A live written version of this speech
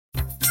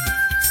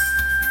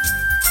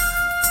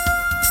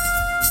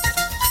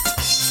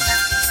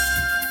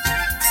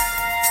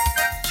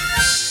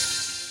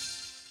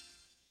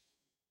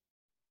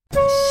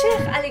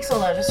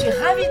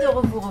ravie de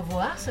vous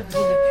revoir. Ça faisait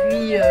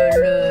depuis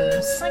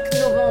le 5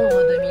 novembre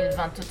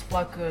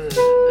 2023 que je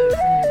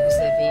ne vous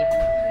avais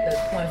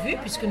point vu,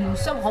 puisque nous nous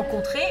sommes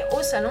rencontrés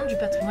au Salon du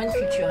patrimoine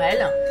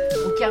culturel,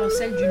 au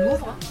Carrousel du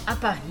Louvre, à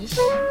Paris,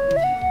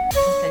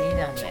 l'année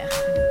dernière.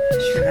 Je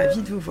suis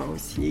ravie de vous voir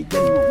aussi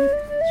également.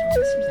 Je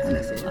vous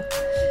remercie bien.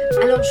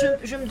 Alors,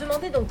 je me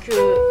demandais donc,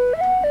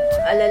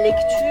 à la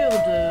lecture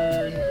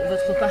de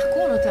votre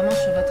parcours, notamment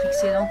sur votre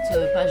excellente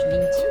page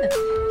LinkedIn,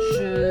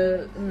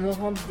 je me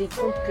rendais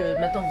compte que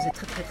maintenant vous êtes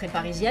très très très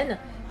parisienne,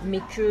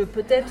 mais que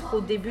peut-être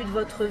au début de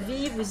votre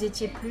vie, vous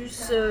étiez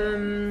plus,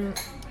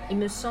 il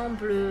me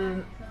semble,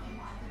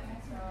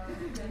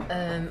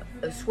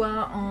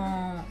 soit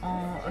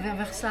vers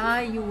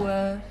Versailles ou...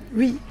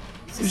 Oui,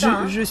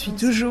 ça, je suis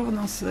toujours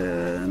dans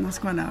ce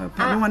coin-là,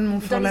 pas loin de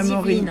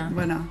Montfort-l'Amaury.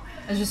 Voilà.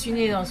 Je suis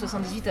née dans le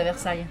 78 à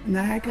Versailles.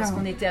 D'accord. Parce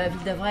qu'on était à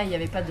Ville d'Avray, il n'y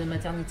avait pas de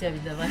maternité à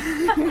Ville d'Avray.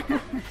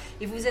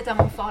 Et vous êtes à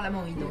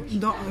Montfort-l'Amaury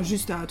donc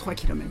juste à 3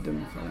 km de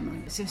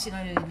Montfort-l'Amaury. C'est aussi dans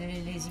les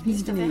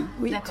Yvelines, tout à fait.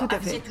 Oui, d'accord. tout à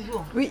fait. Vous y êtes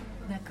toujours? Oui.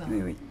 D'accord.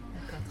 Oui.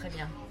 D'accord, très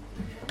bien.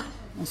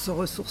 On se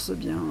ressource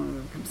bien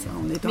comme ça,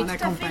 on est dans la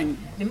campagne.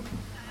 Mais,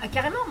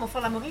 carrément,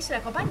 Montfort-l'Amaury, c'est la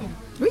campagne?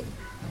 Oui,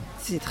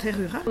 c'est très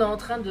rural. On est en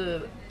train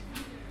de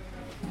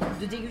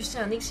déguster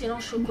un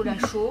excellent chocolat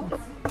chaud,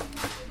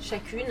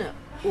 chacune,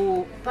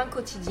 au pain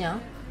quotidien,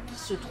 qui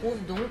se trouve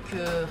donc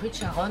rue de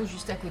Charonne,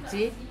 juste à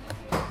côté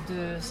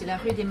c'est la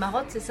rue des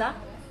Marottes, c'est ça?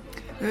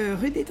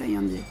 Rue des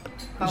Taillandiers.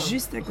 Pardon,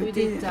 juste à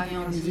côté rue des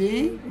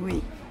Taillandiers.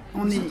 Oui,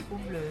 on se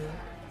trouve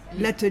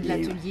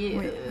l'atelier oui,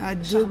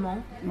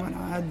 charmant. Voilà,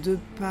 à 2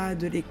 pas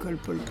de l'école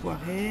Paul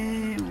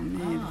Poiret. On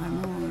est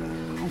vraiment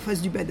en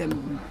face du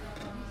Badaboum.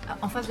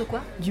 En face de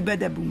quoi? Du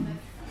Badaboum.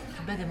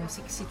 Du Badaboum,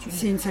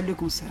 c'est une salle de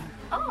concert.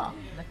 Ah,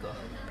 d'accord.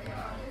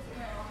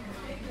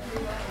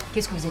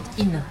 Qu'est-ce que vous êtes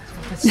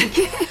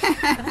fantastique.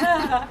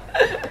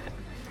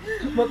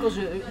 Moi,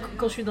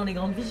 quand je suis dans les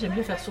grandes villes, j'aime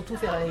bien surtout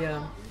faire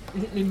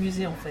les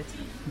musées, en fait.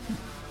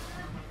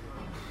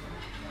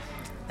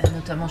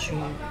 Notamment,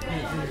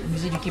 le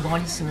musée du Quai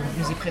Branly, c'est mon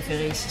musée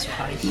préféré ici sur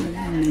Paris.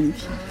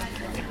 Magnifique.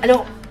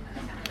 Alors,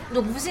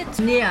 donc vous êtes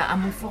née à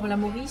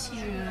Montfort-l'Amaury,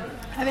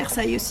 à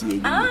Versailles aussi.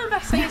 Également. Ah,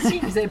 Versailles aussi.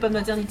 Vous n'avez pas de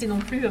maternité non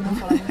plus à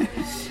Montfort-l'Amaury.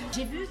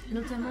 J'ai vu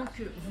notamment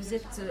que vous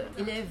êtes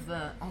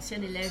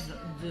ancienne élève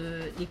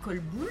de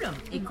l'école Boulle,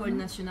 École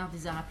nationale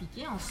des arts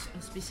appliqués,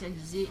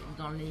 spécialisée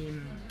dans les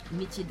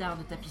métiers d'art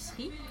de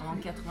tapisserie en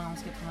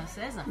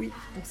 91-96. Oui.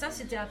 Donc ça,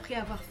 c'était après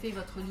avoir fait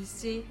votre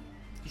lycée,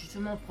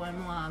 justement,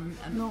 probablement à...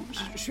 Non,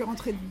 je suis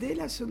rentrée dès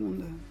la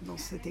seconde dans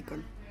cette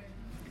école.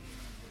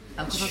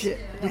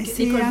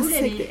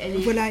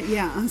 Voilà, il y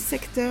a un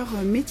secteur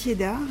métier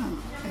d'art,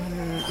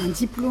 un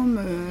diplôme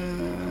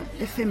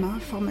FMA,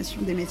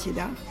 formation des métiers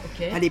d'art.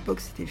 Okay. À l'époque,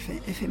 c'était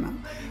FMA,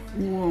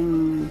 où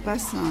on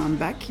passe un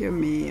bac,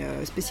 mais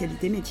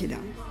spécialité métier d'art.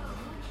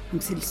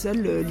 Donc c'est le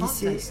seul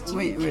lycée.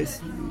 Oui,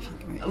 c'est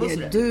magnifique.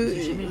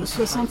 Il y a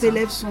 60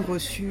 élèves sont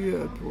reçus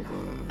pour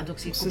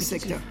ce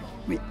secteur.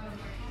 Oui,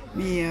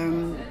 mais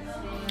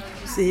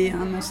c'est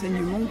un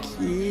enseignement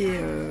qui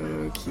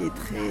est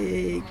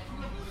très,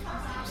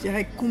 je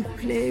dirais,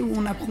 complet, où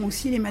on apprend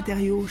aussi les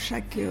matériaux,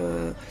 chaque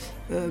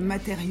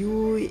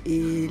matériau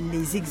et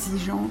les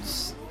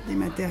exigences des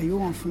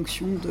matériaux en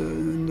fonction de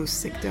nos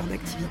secteurs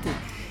d'activité.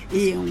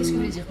 Qu'est-ce que vous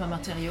voulez dire par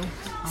matériaux?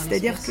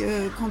 C'est-à-dire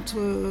que quand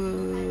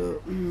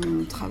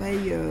on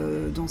travaille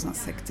dans un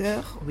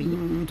secteur, oui,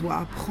 on doit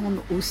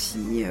apprendre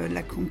aussi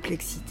la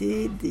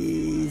complexité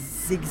des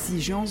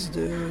exigences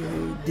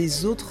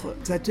des autres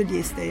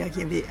ateliers. C'est-à-dire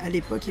qu'à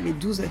l'époque, il y avait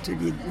 12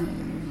 ateliers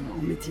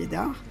en métier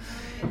d'art.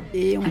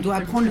 Et on doit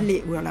apprendre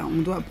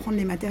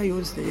les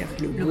matériaux, c'est-à-dire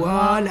le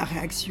bois, la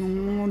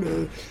réaction,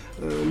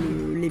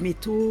 les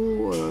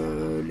métaux,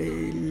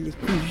 les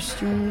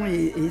combustions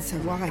et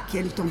savoir à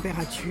quelle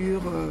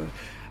température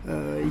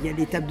il y a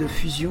l'étape de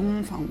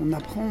fusion. Enfin, on a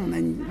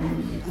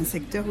un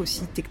secteur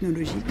aussi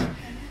technologique.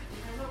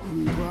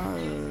 On doit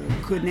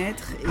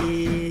connaître,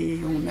 et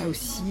on a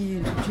aussi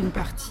toute une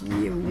partie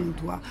où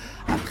on doit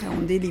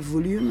appréhender les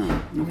volumes.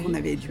 Donc on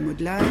avait du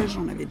modelage,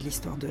 on avait de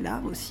l'histoire de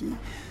l'art aussi.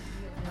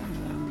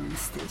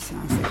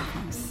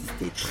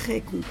 C'était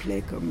très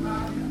complet comme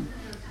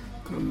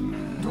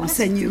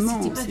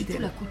enseignement. C'était pas du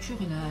tout la couture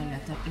et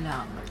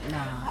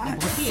la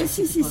broderie.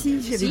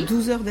 Si, j'avais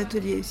 12 heures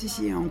d'atelier.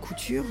 En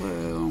couture,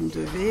 on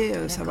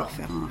devait savoir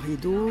faire un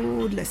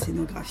rideau, de la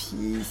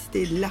scénographie,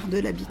 c'était l'art de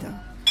l'habitat.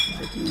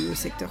 Le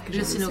secteur que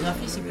la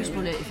scénographie, c'est plus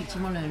pour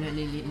effectivement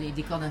les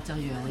décors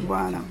d'intérieur. Oui.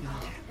 Voilà.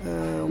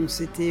 On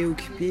s'était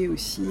occupé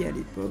aussi à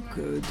l'époque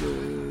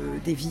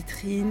des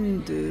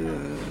vitrines de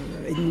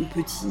Edmond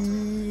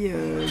Petit,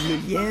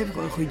 Le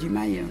Lièvre, rue du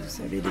Mail, vous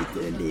savez,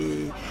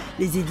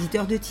 les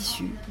éditeurs de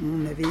tissus.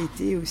 On avait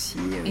été aussi...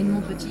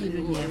 Edmond Petit et Le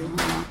Lièvre.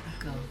 Voilà.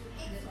 D'accord.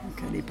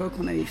 Donc à l'époque,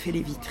 on avait fait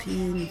les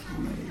vitrines.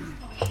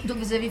 Donc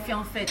vous avez fait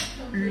en fait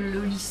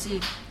le lycée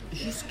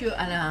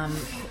jusqu'à la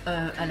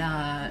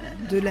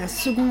de la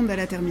seconde à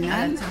la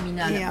terminale.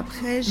 Et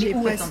après, j'ai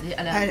passé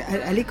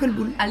à l'école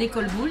Boulle. À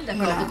l'école Boulle,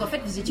 d'accord. Voilà. Donc en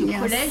fait, vous étiez au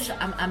collège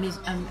à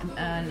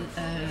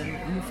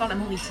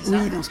Montfort-la-Mauritanie, c'est ça?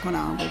 Oui, dans ce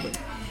coin-là.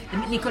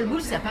 L'école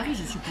Boulle, c'est à Paris,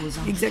 je suppose.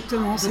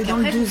 Exactement, c'est dans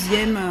le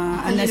 12e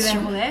à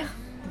Nation.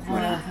 Pour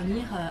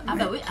venir.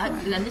 Bah oui,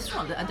 la Nation.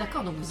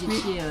 D'accord, donc vous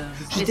étiez à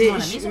la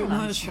maison.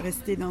 Moi, je suis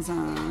restée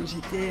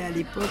j'étais à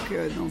l'époque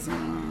dans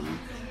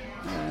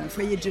un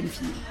foyer de jeunes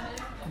filles.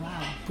 Wow.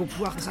 Pour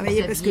pouvoir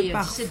travailler, parce que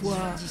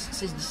parfois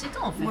 16-17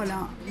 ans en fait.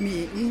 Voilà,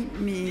 mais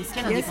ce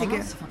qu'il y a, c'est que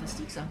c'est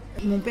fantastique ça.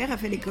 Mon père a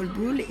fait l'école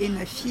Boulle et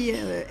ma fille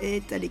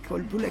est à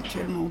l'école Boulle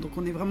actuellement, donc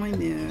on est vraiment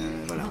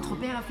voilà. Votre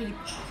père a fait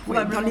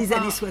dans les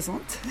années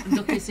 60.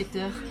 Dans quel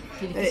secteur?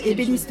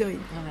 Ébénisterie.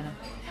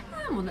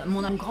 Voilà.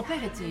 Mon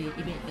grand-père était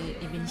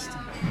ébéniste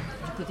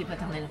du côté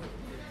paternel.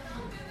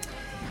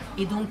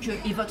 Et donc,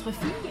 votre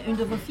fille, une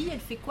de vos filles, elle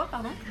fait quoi,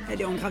 pardon?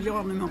 Elle est en gravure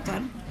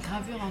ornementale.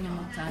 Gravure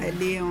ornementale.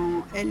 Elle est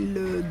en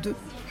L2. D'accord.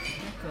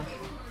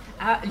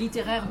 Ah,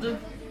 littéraire 2?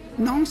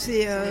 Non,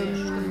 c'est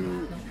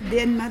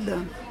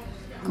DNMAD.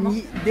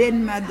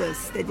 DNMAD,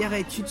 c'est-à-dire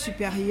études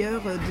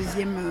supérieures,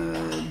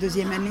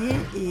 deuxième année,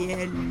 et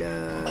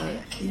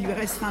il lui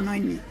reste 1 an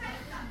et demi.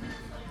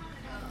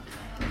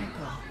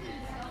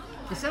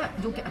 Et ça,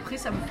 donc après,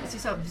 c'est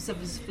ça, vous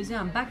faisiez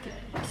un bac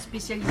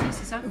spécialisé,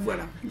 c'est ça?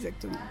 Voilà,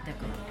 exactement.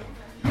 D'accord.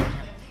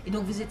 Et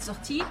donc vous êtes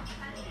sortie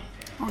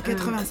en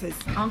 96.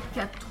 En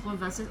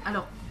 96.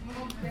 Alors,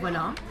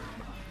 voilà.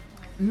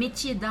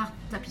 Métier d'art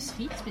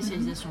tapisserie,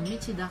 spécialisation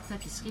métier d'art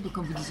tapisserie. Donc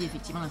comme vous disiez,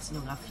 effectivement, la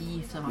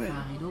scénographie, savoir faire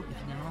un rideau,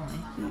 évidemment,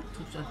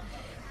 tout ça.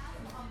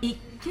 Et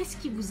qu'est-ce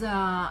qui vous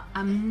a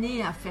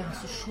amené à faire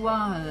ce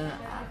choix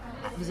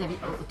vous avez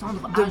autant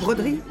de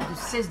broderie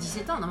de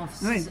 16-17 ans, non,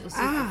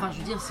 je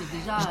veux dire, c'est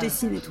déjà... Je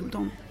dessinais tout le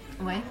temps.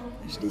 Ouais.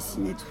 Je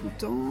dessinais tout le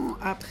temps.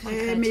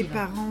 Après, mes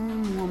parents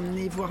m'ont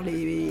emmené voir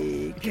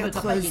les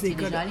 4 écoles.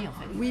 Déjà allé, en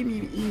fait. Oui,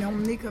 mais ils m'ont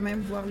emmené quand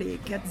même voir les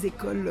 4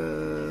 écoles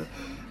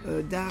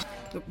d'art.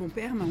 Donc mon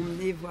père m'a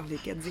emmené voir les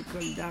 4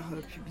 écoles d'art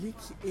public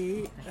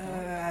et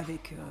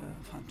avec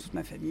toute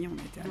ma famille, on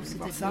était allés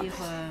voir ça.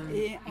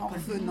 Et en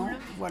revenant,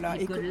 voilà.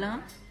 École Lin.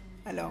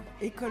 Alors,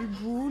 école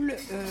Boulle,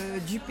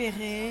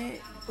 Dupéret,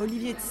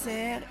 Olivier de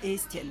Serres et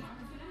Estienne.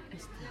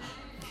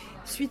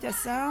 Suite à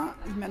ça,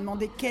 il m'a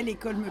demandé quelle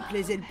école me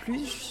plaisait le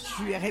plus.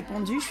 Je lui ai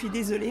répondu, je suis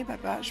désolée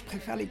papa, je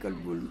préfère l'école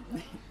Boulle.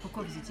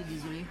 Pourquoi vous étiez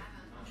désolée?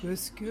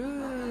 Parce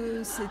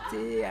que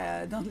c'était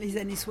dans les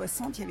années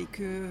 60, il y avait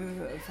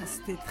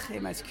c'était très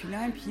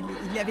masculin. Et puis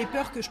il avait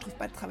peur que je ne trouve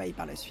pas de travail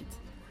par la suite,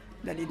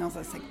 d'aller dans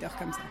un secteur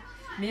comme ça.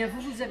 Mais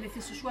vous avez fait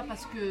ce choix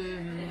parce qu'il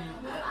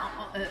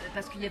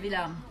y avait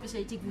la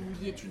spécialité que vous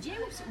vouliez étudier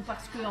ou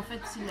parce que en fait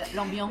c'est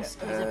l'ambiance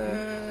qui vous a plu?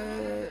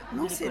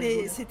 Non,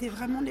 c'était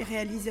vraiment les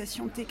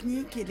réalisations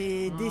techniques et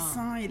les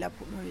dessins et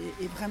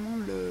vraiment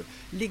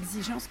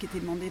l'exigence qui était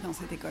demandée dans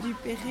cette école.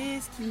 Dupéret,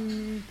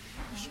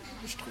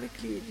 je trouvais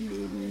que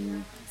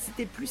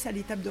c'était plus à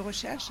l'étape de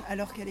recherche,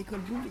 alors qu'à l'école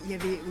Boulle, il y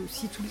avait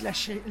aussi toute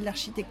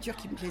l'architecture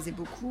qui me plaisait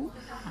beaucoup.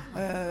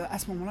 À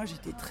ce moment-là,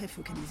 j'étais très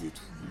focalisée,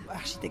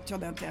 architecture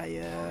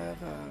d'intérieur,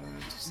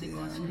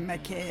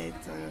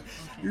 maquettes,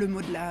 le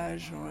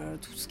modelage,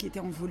 tout ce qui était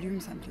en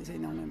volume, ça me plaisait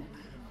énormément.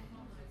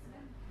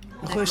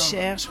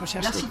 Recherche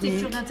technique.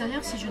 L'architecture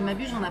d'intérieur, si je ne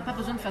m'abuse, on n'a pas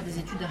besoin de faire des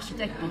études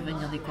d'architecte pour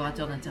devenir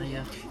décorateur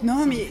d'intérieur.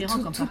 Non, mais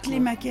toutes les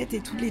maquettes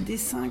et tous les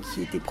dessins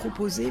qui étaient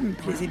proposés me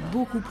plaisaient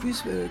beaucoup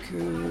plus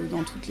que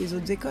dans toutes les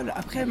autres écoles.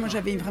 Après, moi,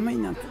 j'avais vraiment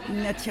une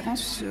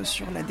attirance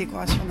sur la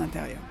décoration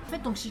d'intérieur. En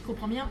fait, donc, si je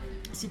comprends bien,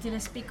 c'était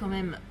l'aspect quand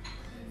même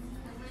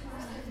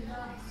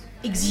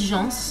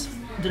exigence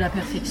de la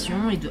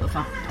perfection et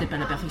peut-être pas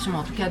de la perfection, mais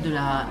en tout cas de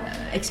la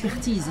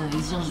expertise,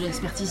 l'exigence de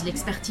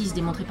l'expertise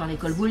démontrée par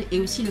l'école Boulle, et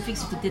aussi le fait que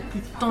c'était peut-être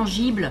plus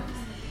tangible,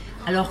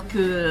 alors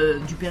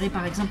que Dupéret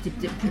par exemple était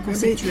peut-être plus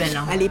conceptuel.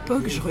 À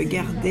l'époque, je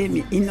regardais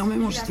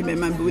énormément, j'étais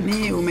même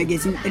abonnée au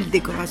magazine Elle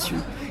Décoration,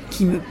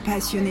 qui me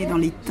passionnait dans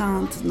les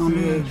teintes, dans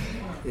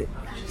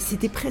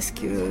c'était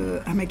presque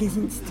un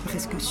magazine, c'était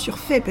presque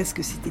surfait parce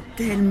que c'était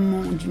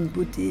tellement d'une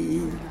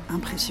beauté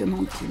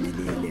impressionnante.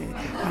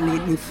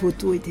 Les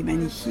photos étaient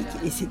magnifiques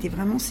et c'était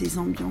vraiment ces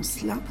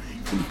ambiances-là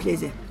qui me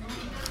plaisaient.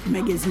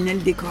 Magazine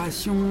Elle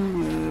Décoration,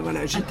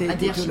 voilà.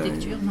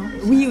 Architecture, non?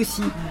 Oui,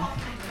 aussi.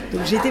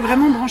 Donc j'étais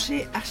vraiment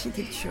branchée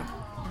architecture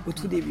au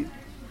tout début.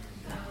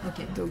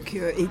 Okay. Donc,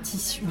 le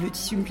tissu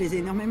me plaisait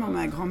énormément.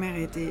 Ma grand-mère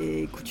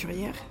était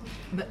couturière.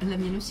 La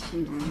mienne aussi,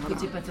 du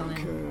côté paternel.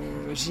 Donc,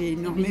 j'ai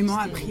énormément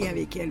appris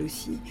avec elle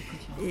aussi.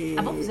 Et...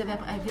 Ah bon,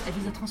 elle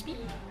vous a transmis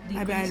des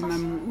connaissances?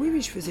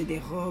 Oui, je faisais des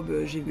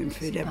robes. J'ai même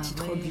fait la petite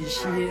robe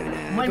Vichy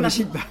à la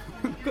Brigitte Bas.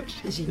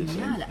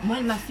 Génial. Moi,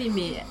 elle m'a fait,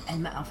 mais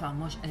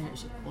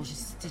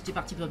j'étais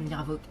partie pour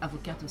devenir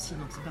avocate aussi,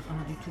 donc c'est pas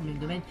vraiment du tout le même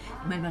domaine.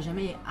 Mais elle m'a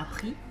jamais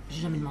appris.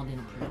 J'ai jamais demandé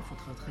non plus, il faut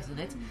être très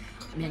honnête.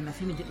 Mais elle m'a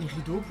fait mes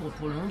rideaux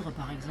pour Londres,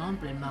 par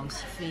exemple. Elle m'a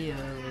aussi fait,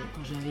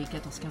 quand j'avais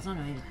 14-15 ans, elle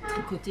m'avait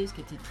tricoté, ce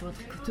qui était très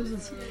tricoteuse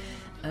aussi.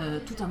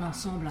 Tout un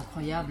ensemble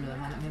incroyable.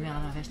 Ma mère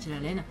avait acheté la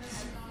laine,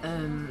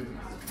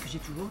 que j'ai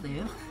toujours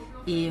d'ailleurs.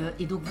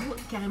 Et donc vous,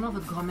 carrément,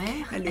 votre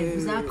grand-mère, elle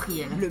vous a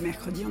appris, elle. Le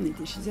mercredi, on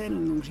était chez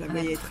elle, donc je la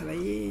voyais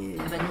travailler.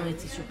 Ah bah nous, on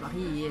était sur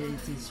Paris et elle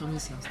était sur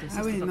Nice. Hein.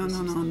 Ah oui, non,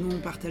 nous on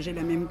partageait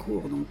la même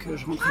cour, donc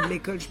je rentrais de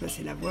l'école, je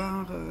passais la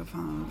voir.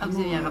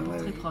 Vous avez un rapport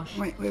très proche.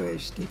 Oui,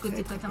 j'étais du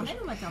côté paternel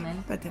ou maternel?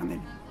 Paternel.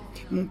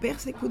 Mon père,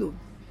 c'est coudre.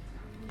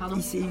 Pardon?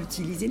 Il sait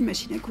utiliser une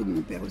machine à coudre,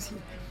 mon père aussi.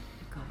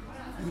 D'accord.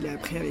 Il a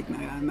appris avec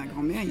ma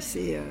grand-mère, il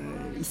sait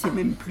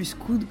même plus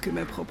coudre que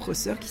ma propre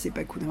sœur qui ne sait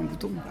pas coudre un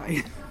bouton,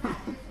 pareil.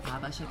 Ah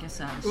bah chacun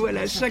ça.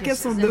 Voilà, chacun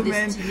son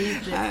domaine.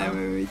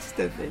 Oui,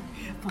 tout à fait.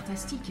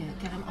 Fantastique,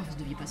 carrément. Oh, vous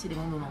deviez passer des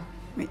bons moments.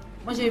 Oui.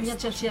 Moi j'avais bien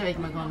cherché avec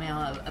ma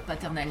grand-mère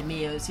paternelle,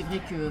 mais c'est vrai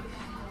que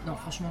non,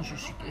 franchement, je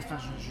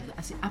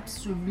sais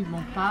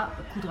absolument pas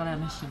coudre à la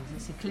machine, ça,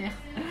 c'est clair.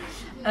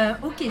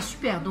 Ok,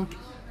 super. Donc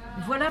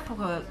voilà pour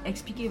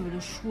expliquer le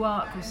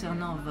choix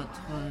concernant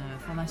votre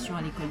formation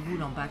à l'école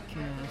Boulle en bac,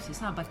 c'est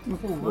ça, un bac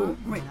pro. Hein,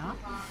 oui. Voilà.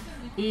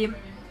 Et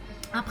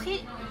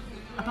après,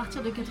 à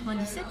partir de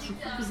 97, je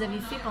crois que vous avez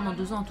fait pendant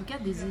 2 ans en tout cas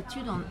des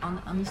études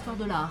en histoire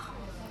de l'art.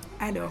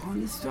 Alors, en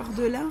histoire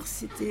de l'art,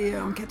 c'était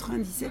en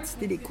 97,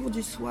 c'était les cours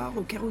du soir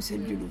au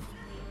Carrousel du Louvre.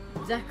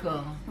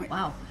 D'accord. Oui.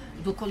 Waouh.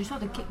 Donc cours du soir,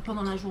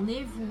 pendant la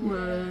journée, vous...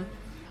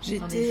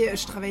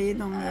 je travaillais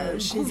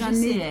chez un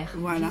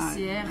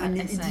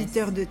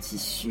éditeur de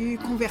tissus,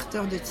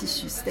 converteur de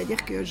tissus.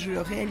 C'est-à-dire que je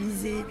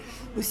réalisais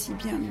aussi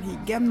bien les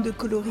gammes de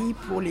coloris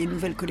pour les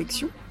nouvelles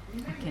collections.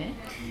 Ok.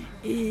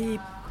 Et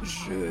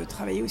je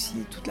travaillais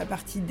aussi toute la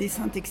partie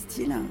dessin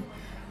textile.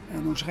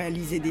 Donc je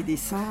réalisais des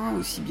dessins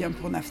aussi bien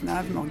pour Naf,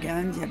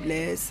 Morgane,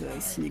 Diablesse,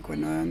 Sine Qua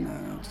Non,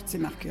 toutes ces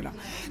marques-là.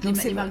 Donc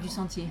c'est les marques du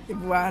sentier.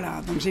 Voilà,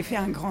 donc j'ai fait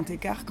un grand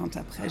écart quand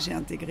après j'ai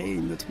intégré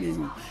une autre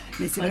maison.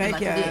 Mais c'est vrai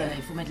qu'il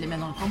il faut mettre les mains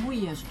dans le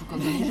cambouis, surtout quand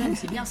on est jeune,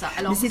 c'est bien ça.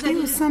 Alors, mais c'était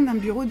au sein d'un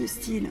bureau de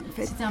style en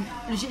fait.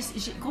 Le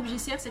groupe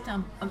GCR, c'était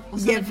au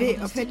sein d'un bureau de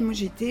style. En fait, moi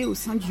j'étais au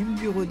sein du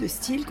bureau de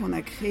style qu'on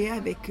a créé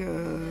avec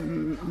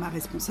ma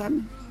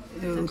responsable.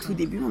 Au tout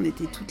début, on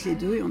était toutes les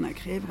deux et on a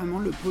créé vraiment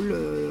le pôle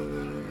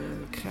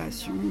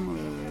création.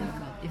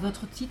 D'accord. Et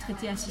votre titre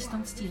était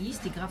assistante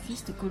styliste et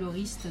graphiste,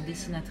 coloriste,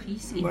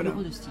 dessinatrice et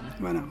bureau de style.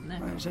 Voilà,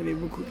 j'avais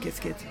beaucoup de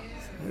casquettes.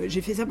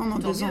 J'ai fait ça pendant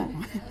 2 ans.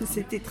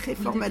 C'était très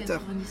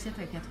formateur. De 97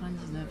 à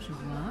 99, je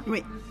vois.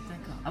 Oui.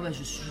 D'accord. Ah ouais,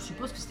 je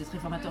suppose que c'était très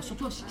formateur.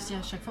 Surtout si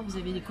à chaque fois vous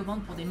avez des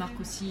commandes pour des marques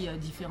aussi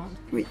différentes.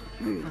 Oui.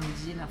 Comme vous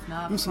disiez, la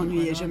FNAP. On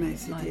s'ennuyait jamais.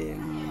 C'était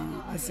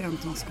assez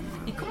intense quand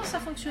même. Et comment ça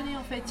fonctionnait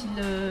en fait?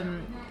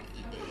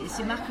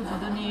 Ces marques vous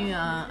donnaient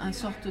un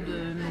sorte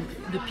de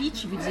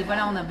pitch, vous disiez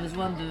voilà, on a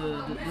besoin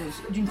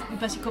d'une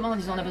commande en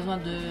disant on a besoin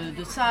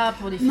de ça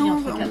pour les filles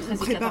entre 13 et 14 ans. On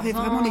préparait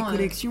vraiment les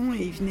collections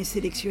et ils venaient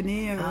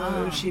sélectionner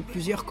chez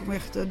plusieurs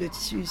converteurs de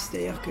tissus.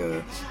 C'est-à-dire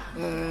que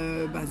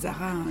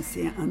Zara,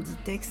 c'est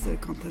Inditex.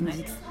 Quand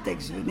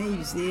Inditex venait, il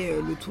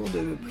faisait le tour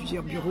de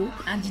plusieurs bureaux.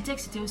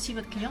 Inditex, c'était aussi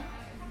votre client?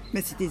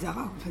 C'était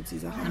Zara, en fait, c'est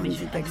Zara. Non, mais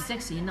Inditex,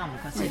 c'est énorme.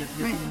 Quoi.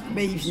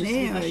 Il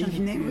venait,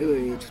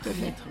 oui, tout à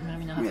fait. Une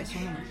rémunération.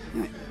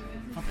 Ouais.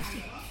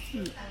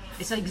 Fantastique.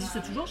 Et ça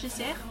existe toujours,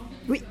 GCR?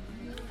 Oui.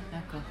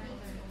 D'accord.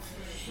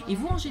 Et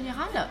vous, en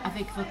général,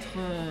 avec votre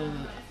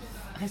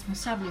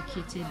responsable qui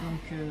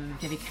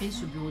avait créé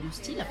ce bureau de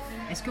style,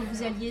 est-ce que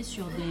vous alliez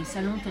sur des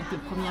salons tels que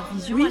Première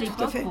Vision à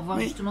l'époque pour voir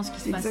justement ce qui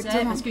se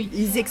passait? Parce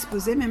ils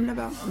exposaient même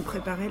là-bas, on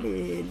préparait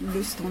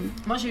le stand.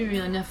 Moi j'ai eu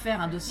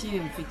un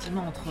dossier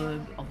effectivement entre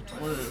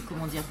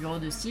bureau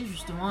de style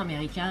justement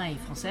américain et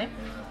français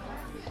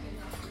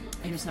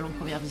et le salon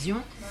Première Vision.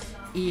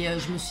 Et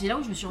c'est là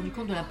où je me suis rendu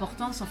compte de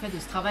l'importance en fait de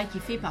ce travail qui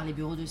est fait par les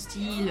bureaux de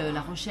style,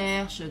 la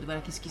recherche,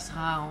 qu'est-ce qui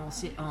sera en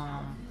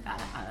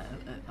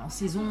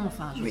saison,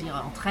 enfin je veux dire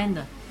en trend.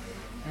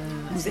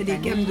 Vous avez les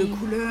gammes de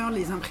couleurs,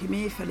 les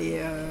imprimer, il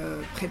fallait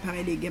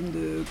préparer les gammes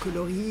de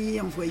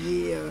coloris,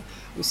 envoyer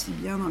aussi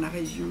bien dans la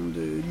région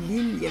de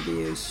Lille, il y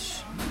avait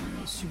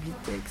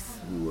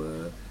Sublitex ou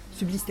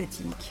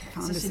Sublistatique,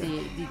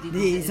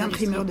 des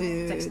imprimeurs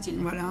de textiles.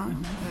 Voilà,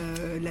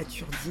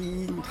 Latour,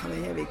 on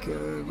travaillait avec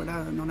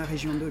dans la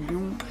région de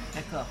Lyon.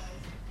 D'accord.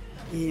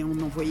 Et on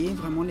envoyait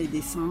vraiment les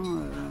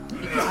dessins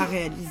à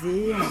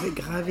réaliser. On faisait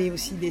graver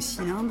aussi des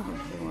cylindres.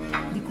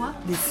 Des quoi?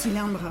 Des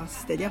cylindres,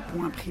 c'est-à-dire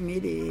pour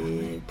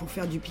imprimer pour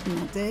faire du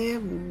pigmentaire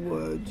ou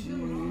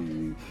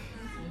du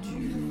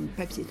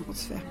papier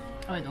transfert.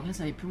 Ah ouais, donc là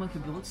ça allait plus loin que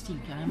le bureau de style,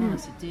 carrément. Là,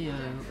 c'était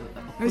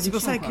c'est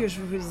pour ça que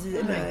je vous disais,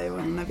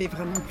 on avait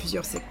vraiment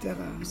plusieurs secteurs.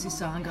 C'est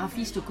ça, un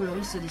graphiste,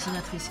 coloriste,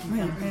 dessinatrice qui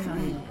permet de faire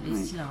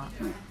les cylindres.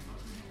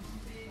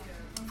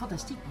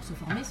 Fantastique pour se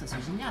former, ça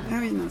c'est génial. Ah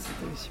oui, non,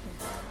 c'était super.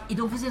 Et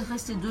donc vous êtes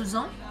resté 2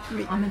 ans,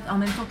 en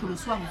même temps que le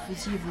soir vous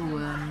faisiez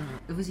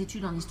vos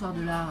études en histoire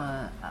de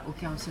l'art au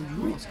Carrousel du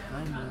Louvre, c'est quand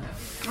même...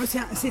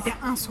 C'était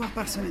un soir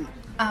par semaine.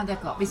 Ah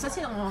d'accord, mais ça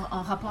c'est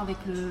en rapport avec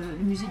le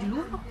musée du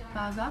Louvre,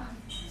 par hasard?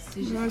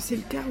 C'est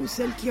le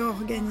Carrousel qui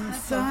organise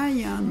ça,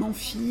 il y a un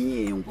amphi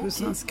et on peut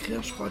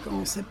s'inscrire je crois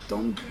qu'en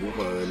septembre pour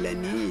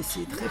l'année et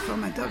c'est très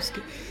formateur parce que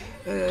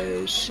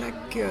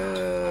chaque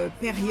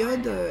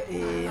période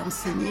est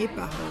enseignée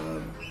par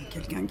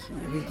quelqu'un qui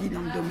est érudit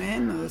dans le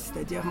domaine,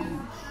 c'est-à-dire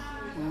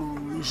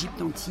en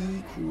Égypte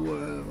antique ou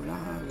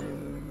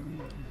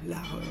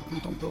l'art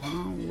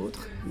contemporain ou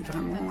autre. Et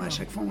vraiment, à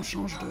chaque fois, on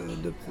change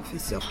de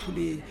professeur tous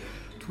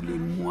les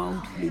mois ou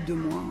tous les 2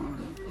 mois.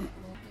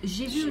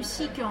 J'ai vu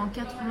aussi qu'en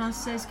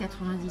 96-97...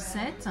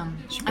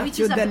 Je suis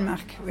partie au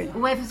Danemark. Oui.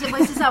 Ouais,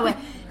 c'est ça, ouais.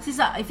 C'est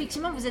ça.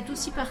 Effectivement, vous êtes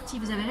aussi partie.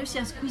 Vous avez réussi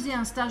à squeezer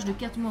un stage de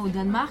 4 mois au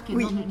Danemark dans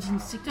le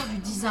secteur du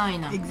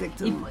design.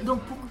 Exactement. Et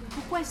donc,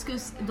 pourquoi est-ce que...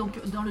 Donc,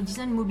 dans le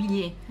design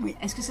mobilier,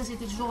 est-ce que ça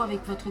c'était toujours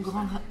avec votre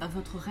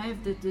rêve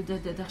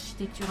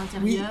d'architecture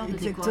intérieure, de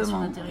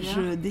décoration d'intérieur?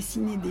 Je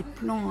dessinais des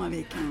plans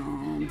avec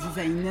un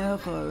designer,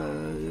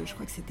 je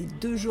crois que c'était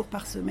 2 jours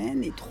par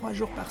semaine et 3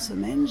 jours par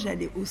semaine.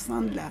 J'allais au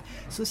sein de la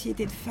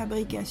société de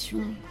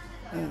fabrication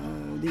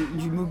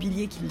du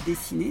mobilier qu'il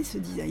dessinait, ce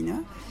designer,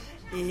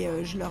 et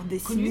je leur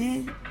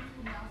dessinais.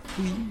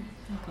 Oui.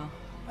 D'accord.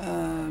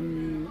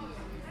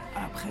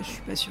 Après, je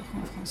suis pas sûre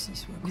qu'en France il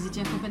soit. Vous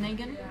étiez à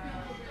Copenhague?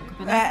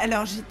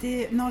 Alors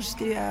j'étais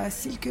à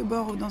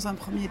Silkeborg dans un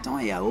premier temps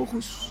et à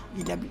Aarhus.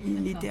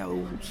 Il était à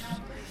Aarhus.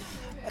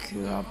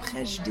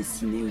 Après, je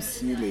dessinais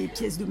aussi les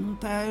pièces de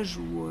montage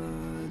ou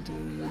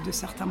de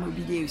certains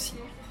mobiliers aussi.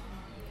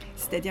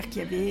 C'est-à-dire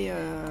qu'il y avait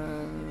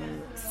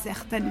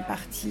certaines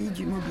parties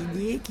du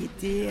mobilier qui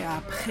étaient à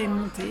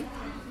pré-monter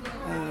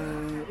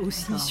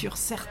aussi sur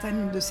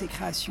certaines de ces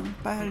créations,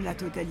 pas la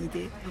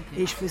totalité.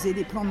 Okay. Et je faisais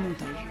des plans de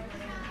montage.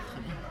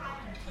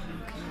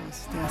 Donc,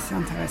 c'était assez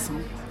intéressant.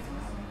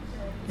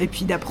 Et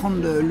puis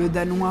d'apprendre le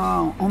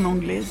danois en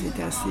anglais,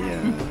 c'était assez...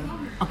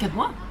 En 4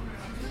 mois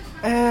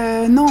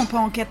Non, pas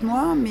en 4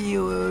 mois, mais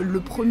le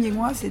premier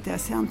mois, c'était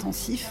assez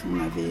intensif.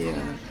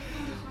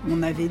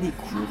 On avait des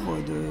cours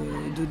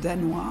de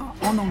danois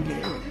en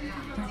anglais.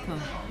 D'accord.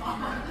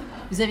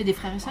 Vous avez des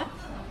frères et sœurs?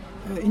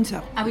 Une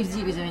sœur. Ah oui, vous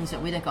avez une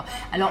sœur, oui d'accord.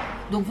 Alors,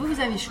 donc vous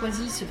avez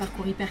choisi ce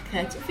parcours hyper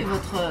créatif et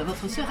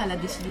votre sœur, elle a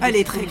décidé... Elle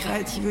est très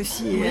créative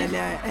aussi, oui.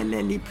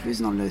 Elle est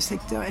plus dans le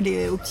secteur, elle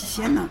est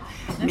opticienne,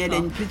 mais elle a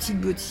une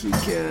petite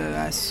boutique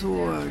à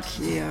Sceaux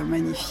qui est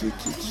magnifique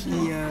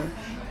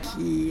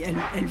et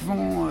elle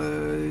vend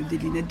des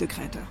lunettes de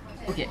créateurs.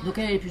 Ok, donc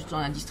elle est plus dans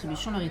la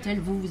distribution, le retail,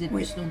 vous êtes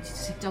plus dans le petit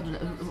secteur de la...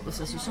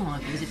 Ça se sent, hein,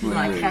 vous êtes plus dans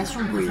la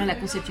création, vous préférez la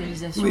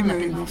conceptualisation, la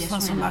planification.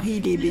 Son mari,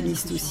 il est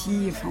ébéniste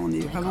aussi, enfin, on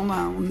est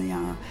vraiment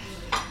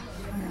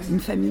une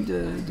famille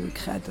de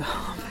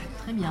créateurs.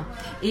 Très bien.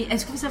 Et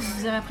est-ce que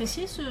vous avez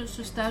apprécié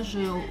ce stage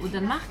au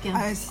Danemark?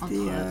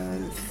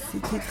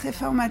 C'était très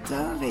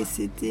formateur et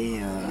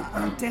c'était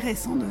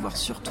intéressant de voir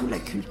surtout la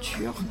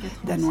culture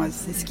danoise.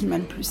 C'est ce qui m'a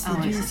le plus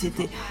séduit.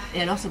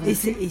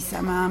 Et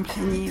ça m'a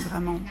imprégné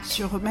vraiment,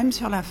 même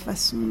sur la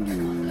façon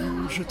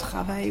dont je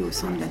travaille au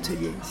sein de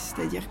l'atelier.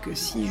 C'est-à-dire que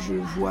si je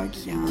vois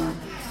qu'il y a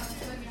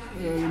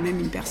même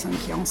une personne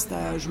qui est en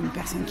stage ou une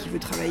personne qui veut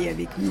travailler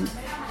avec nous,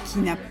 qui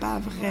n'a pas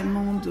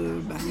vraiment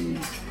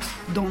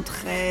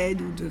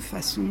d'entraide ou de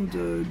façon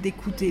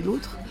d'écouter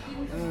l'autre,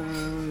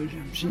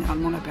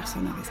 généralement la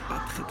personne ne reste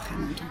pas très très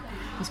longtemps.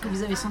 Est-ce que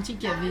vous avez senti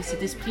qu'il y avait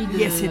cet esprit de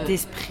Il y a cet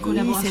esprit,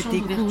 collaboration, cette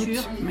écoute,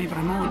 d'ouverture, mais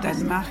vraiment au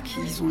Danemark,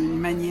 ils ont une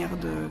manière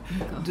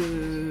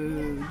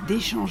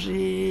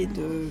d'échanger,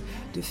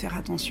 de faire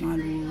attention à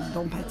l'autre,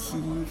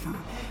 d'empathie. Enfin,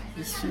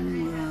 ils sont,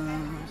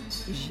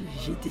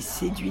 j'ai été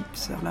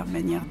séduite par leur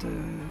manière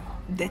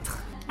d'être.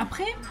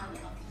 Après,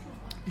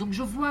 donc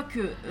je vois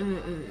que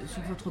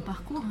sur votre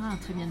parcours,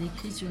 très bien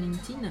écrit sur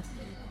LinkedIn,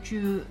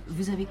 que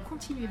vous avez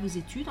continué vos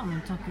études en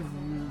même temps que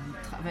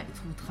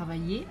vous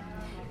travaillez,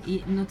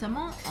 et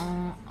notamment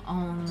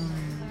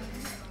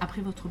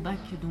après votre bac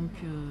donc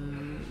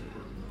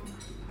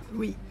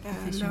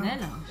professionnel,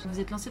 vous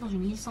êtes lancé dans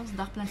une licence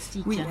d'art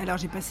plastique. Oui, alors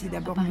j'ai passé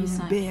d'abord mon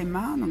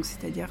BMA, donc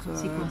c'est-à-dire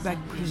bac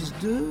plus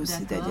 2,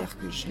 c'est-à-dire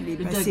que je l'ai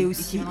passé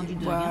aussi,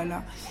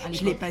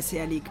 je l'ai passé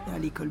à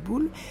l'école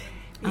Boulle,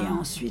 et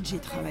ensuite j'ai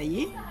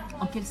travaillé.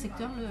 En quel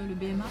secteur le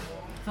BMA?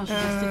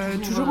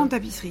 Toujours en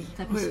tapisserie.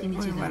 Tapisserie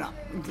voilà,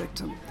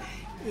 exactement.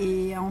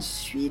 Et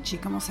ensuite, j'ai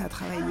commencé à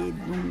travailler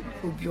donc,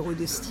 au bureau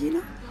de style.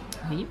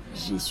 Oui.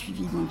 J'ai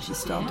suivi donc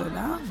l'histoire de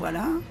l'art,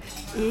 voilà.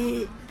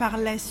 Et par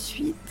la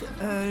suite,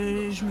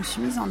 je me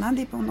suis mise en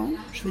indépendant.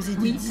 Je faisais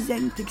du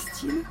design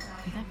textile.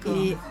 D'accord.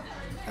 Et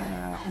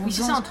oui,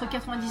 c'est ça, entre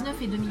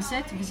 1999 et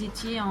 2007, vous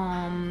étiez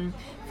en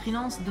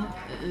freelance,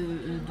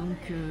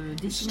 donc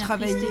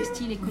dessinatrice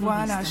textile et coloriste.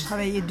 Voilà, je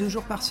travaillais 2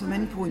 jours par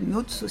semaine pour une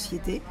autre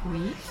société. Oui.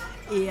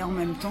 Et en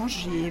même temps,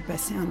 j'ai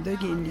passé un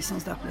DUG et une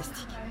licence d'art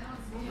plastique.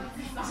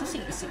 Ça,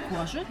 c'est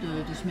courageux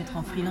de se mettre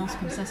en freelance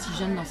comme ça, si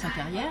jeune dans sa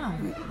carrière.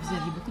 Oui. Vous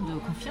aviez beaucoup de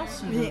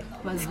confiance. Mais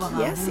ce qu'il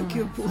y a, c'est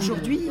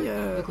qu'aujourd'hui,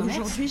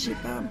 j'ai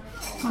pas...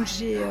 Quand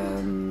j'ai...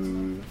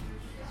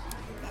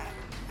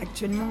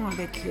 actuellement,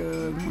 avec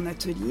mon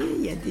atelier,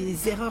 il y a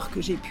des erreurs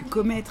que j'ai pu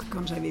commettre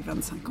quand j'avais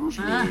 25 ans,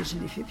 je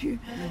ne les fais plus.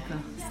 D'accord.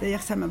 C'est-à-dire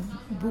que ça m'a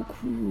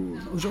beaucoup...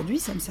 Aujourd'hui,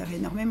 ça me sert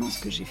énormément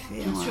ce que j'ai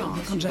fait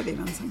quand j'avais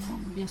 25 ans.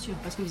 Bien sûr,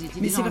 parce que vous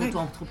étiez déjà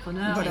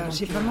auto-entrepreneur. Voilà,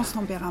 j'ai vraiment ce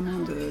tempérament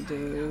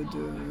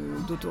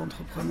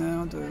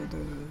d'auto-entrepreneur,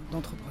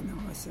 d'entrepreneur.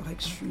 Ouais, c'est vrai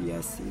que je suis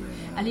assez...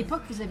 À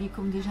l'époque, vous aviez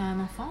comme déjà un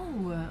enfant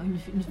ou une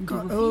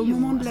au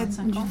moment du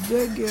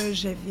DUG,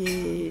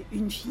 j'avais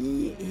une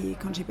fille et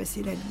quand j'ai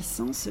passé la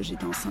licence,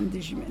 j'étais enceinte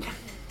des jumelles.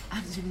 Ah,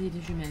 vous avez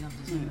des jumelles,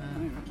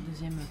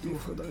 deuxième tour. Il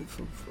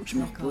faut que je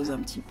me repose un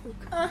petit peu.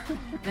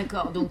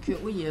 D'accord, donc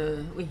oui,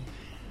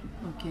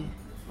 ok.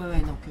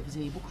 Ouais, donc vous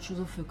avez beaucoup de choses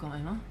au feu quand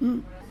même. Hein.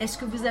 Est-ce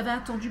que vous avez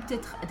attendu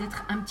peut-être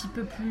d'être un petit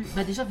peu plus...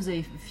 déjà, vous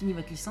avez fini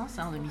votre licence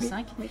en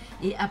 2005. Oui.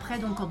 Et après,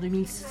 donc en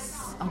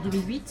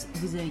 2008,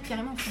 vous avez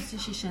carrément foncé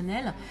chez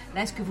Chanel.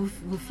 Là, est-ce que vos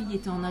filles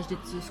étaient en âge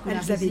d'être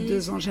scolarisées? Elles avaient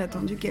 2 ans. J'ai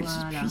attendu qu'elles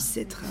puissent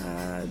être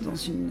dans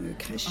une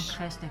crèche. En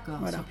crèche, d'accord.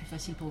 Voilà. C'est plus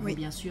facile pour vous,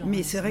 bien sûr.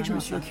 Mais c'est vrai que je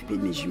me suis occupée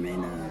de mes jumelles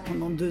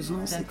pendant 2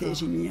 ans.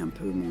 J'ai mis un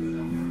peu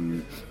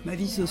ma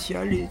vie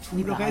sociale et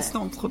tout le reste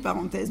entre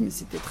parenthèses, mais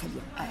c'était très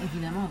bien. Ah,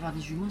 évidemment, avoir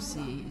des jumeaux, c'est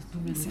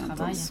double de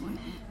travail, intense,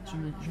 je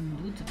me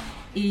doute.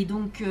 Et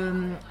donc,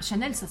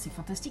 Chanel, ça c'est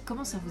fantastique.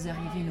 Comment ça vous est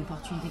arrivé une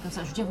opportunité comme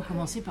ça? Je veux dire, vous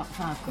commencez par...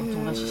 quand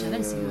on va chez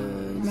Chanel, c'est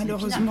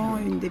malheureusement,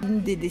 une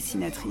des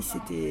dessinatrices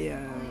était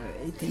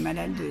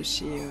malade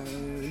chez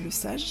Le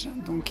Sage,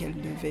 donc elle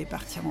devait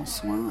partir en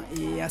soins.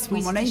 Et à ce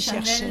moment-là, il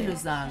cherchait...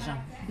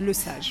 Le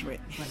Sage, oui.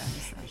 Voilà, Le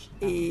Sage.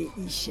 Et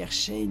il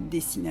cherchait une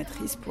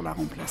dessinatrice pour la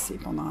remplacer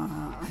pendant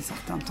un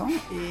certain temps.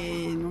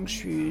 Et donc,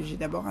 j'ai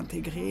d'abord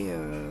intégré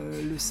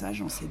Le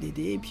Sage en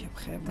CDD. Et puis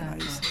après, voilà.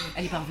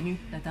 Elle est parvenue,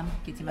 la dame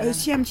qui était malade?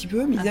 Si, un petit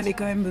peu, mais ils avaient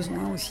quand même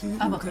besoin aussi.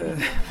 Donc,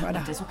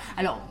 voilà.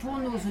 Alors, pour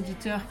nos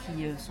auditeurs qui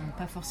ne sont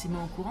pas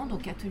forcément au courant,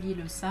 donc Atelier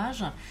Le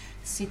Sage,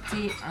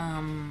 c'était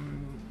un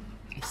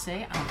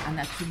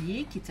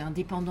atelier qui était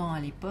indépendant à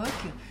l'époque,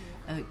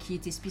 qui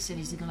était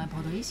spécialisé dans la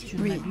broderie, si je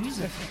ne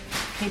m'abuse,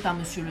 créé par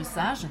Monsieur Le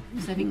Sage.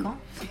 Vous savez quand?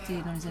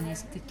 C'était dans les années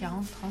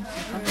 40, 30,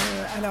 50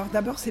 Alors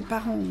d'abord, ses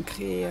parents ont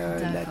créé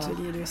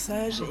l'atelier Le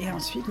Sage, et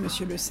ensuite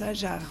Monsieur Le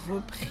Sage a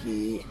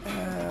repris,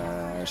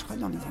 je crois,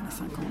 dans les années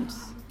 50.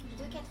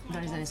 Dans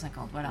les années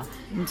 50, voilà.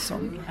 Il me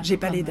semble. J'ai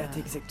pas les dates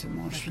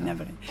exactement, je suis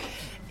navrée.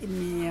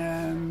 Mais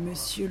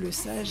Monsieur Le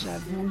Sage a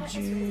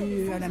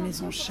vendu à la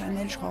maison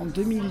Chanel, je crois, en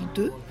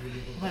 2002.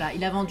 Voilà,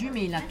 il a vendu,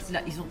 mais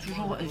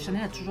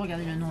Chanel a toujours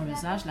gardé le nom Le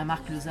Sage, la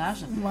marque Le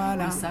Sage.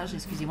 Voilà. Le Sage,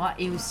 excusez-moi.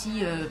 Et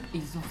aussi,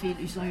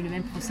 ils ont eu le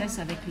même process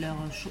avec leur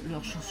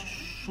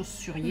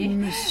chaussurier,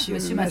 Monsieur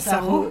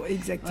Massaro,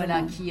 exactement.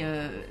 Voilà,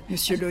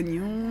 Monsieur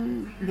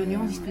L'Oignon.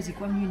 L'oignon, il faisait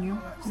quoi, l'oignon?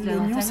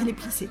 L'oignon, c'est les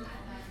plissés.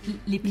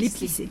 Les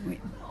plissés, oui.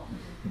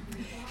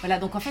 Voilà,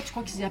 donc en fait, je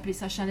crois qu'ils appelaient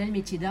ça Chanel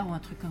métier d'art ou un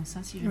truc comme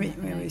ça, si je Oui,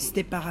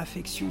 c'était par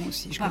affection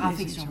aussi. Par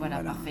affection, voilà,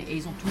 parfait. Et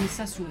ils ont tout mis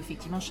ça sous,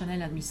 effectivement,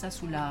 Chanel a mis ça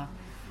sous la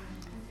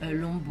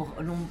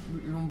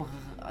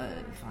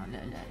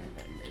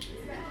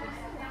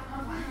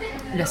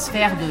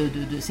sphère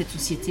de cette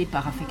société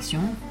par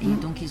affection. Et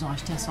donc, ils ont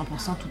acheté à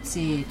 100% tous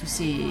ces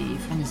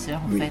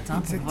fournisseurs, en fait,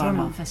 pour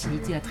pouvoir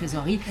faciliter la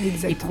trésorerie.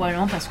 Exactement. Et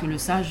probablement parce que Le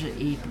Sage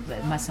et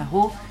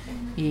Massaro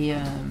et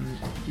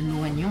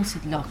L'Oignon,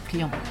 c'est de leurs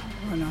clients.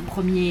 Voilà.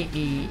 Premier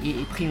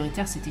et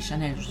prioritaire, c'était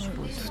Chanel, je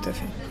suppose. Tout à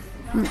fait.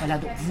 Voilà,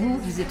 donc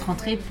vous êtes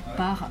rentré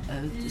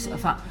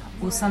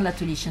au sein de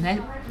l'atelier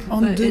Chanel,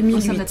 en 2008.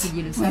 Au sein de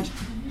l'atelier Le Sage,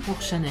 pour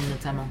Chanel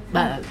notamment.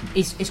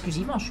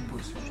 Exclusivement, je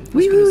suppose.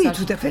 Oui,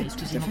 tout à fait.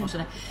 Exclusivement pour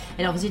Chanel.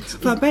 Alors vous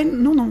êtes...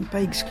 non,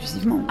 pas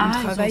exclusivement. On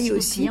travaille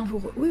aussi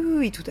pour...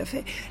 Oui, tout à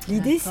fait.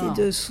 L'idée, c'est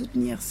de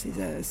soutenir ces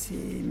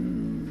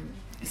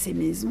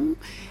maisons,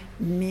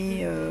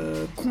 mais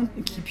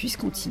qui puissent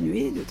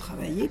continuer de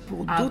travailler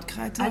pour d'autres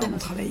créateurs. On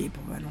travaillait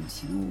pour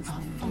Valentino.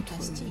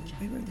 Fantastique.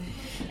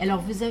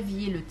 Alors, vous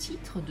aviez le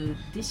titre de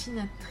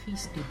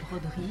dessinatrice de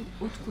broderie,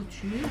 haute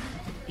couture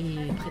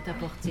et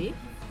prêt-à-porter.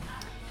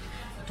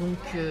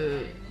 Donc,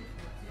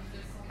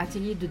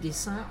 atelier de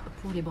dessin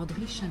pour les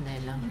broderies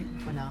Chanel.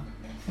 Voilà.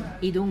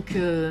 Et donc,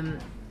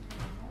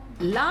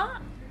 là,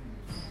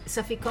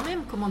 ça fait quand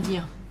même, comment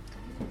dire...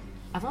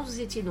 Avant,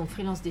 vous étiez donc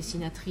freelance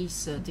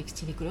dessinatrice,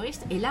 textile et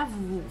coloriste, et là,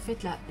 vous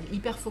faites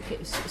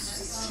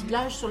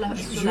ciblage sur la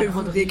broderie. Je vais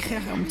vous décrire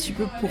un petit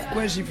peu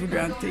pourquoi j'ai voulu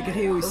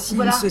intégrer aussi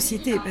une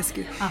société, parce que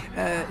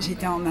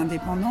j'étais en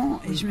indépendant,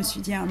 et je me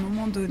suis dit à un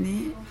moment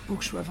donné, pour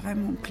que je sois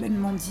vraiment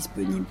pleinement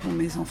disponible pour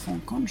mes enfants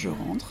quand je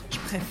rentre, je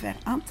préfère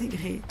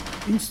intégrer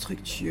une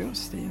structure,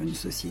 c'est-à-dire une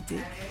société,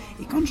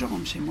 et quand je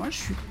rentre chez moi, je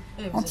suis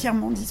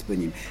entièrement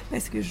disponible,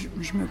 parce que je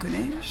me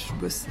connais, je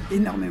bosse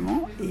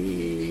énormément,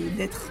 et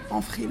d'être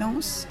en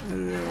freelance,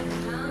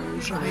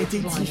 j'aurais été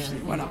difficile.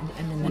 Voilà.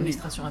 Une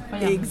administration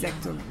incroyable.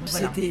 Exactement.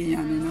 Voilà. C'était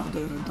un honneur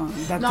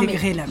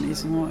d'intégrer la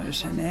maison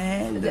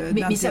Chanel,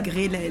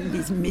 d'intégrer les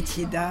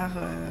métiers d'art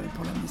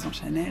pour la maison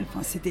Chanel.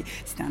 Enfin, c'était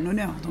un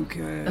honneur. Donc,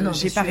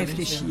 j'ai pas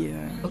réfléchi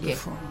deux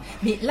fois.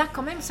 Mais là,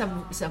 quand même, ça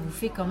vous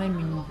fait quand même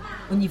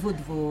au niveau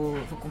de vos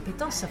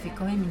compétences, ça fait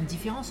quand même une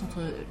différence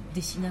entre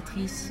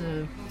dessinatrice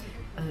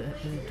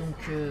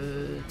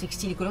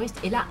textile et coloriste.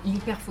 Et là,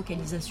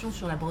 l'hyper-focalisation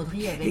sur la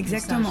broderie avec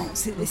exactement. le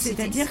stage.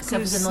 C'est-à-dire que ça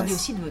vous a demandé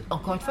aussi,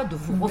 encore une fois, de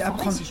vous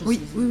reformer, si je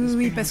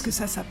oui, parce que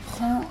ça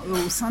s'apprend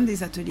au sein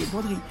des ateliers de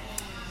broderie.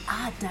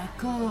 Ah,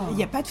 d'accord. Il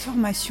n'y a pas de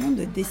formation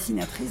de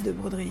dessinatrice de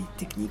broderie,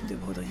 technique de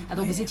broderie. Ah,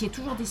 donc vous étiez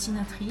toujours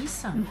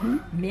dessinatrice,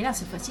 mais là,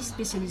 cette fois-ci,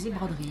 spécialisée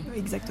broderie.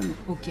 Exactement.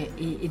 Ok,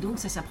 et donc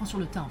ça s'apprend sur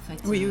le tas, en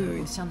fait. Oui.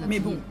 Au sein de mais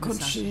bon, quand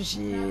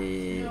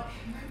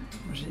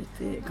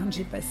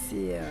j'ai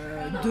passé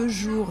 2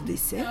 jours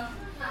d'essai,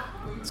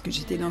 parce que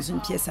j'étais dans une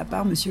pièce à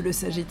part, Monsieur Le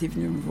Sage était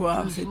venu me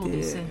voir.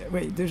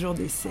 2 jours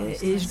d'essai.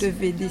 Et je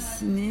devais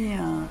dessiner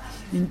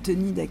une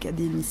tenue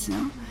d'académicien.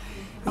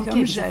 Et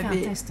comme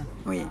j'avais...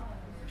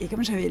 Et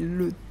comme j'avais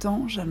le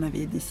temps, j'en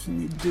avais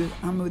dessiné 2,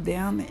 un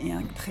moderne et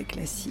un très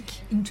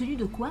classique. Une tenue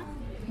de quoi ?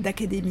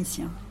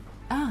 D'académicien.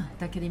 Ah,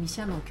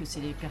 d'académicien, donc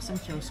c'est les personnes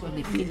qui reçoivent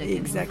les prix de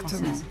l'Académie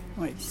française. Exactement,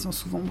 oui, qui sont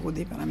souvent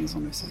brodées par la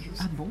Maison Le Sage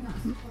aussi. Ah bon ?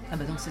 Ah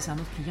bah donc c'est un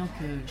autre client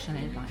que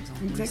Chanel, par exemple.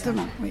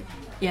 Exactement, oui.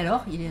 Et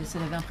alors, ça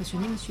l'avait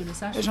impressionné, Monsieur Le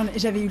Sage ?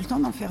 J'avais eu le temps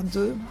d'en faire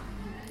 2.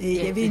 Et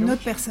il y avait une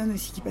autre personne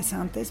aussi qui passait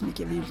un test, mais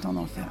qui avait eu le temps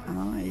d'en faire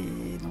un.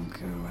 Et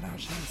donc voilà,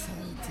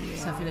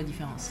 ça fait la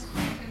différence.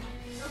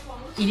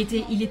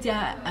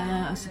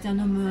 C'était un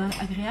homme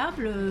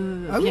agréable,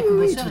 bien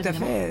que bosseur, tout à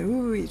fait.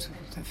 Oui,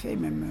 tout à fait.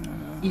 Même.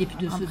 Il est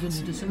plus de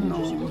ce monde.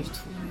 Non, du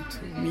tout.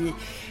 Mais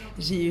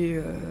j'ai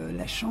eu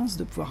la chance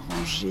de pouvoir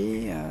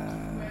ranger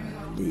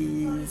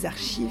les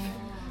archives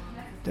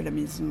de la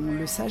Maison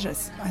Le Sage.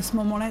 À ce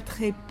moment-là,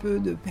 très peu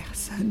de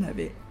personnes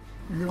avaient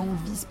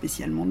l'envie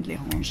spécialement de les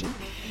ranger.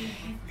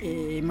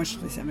 Et moi, je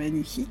trouvais ça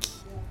magnifique.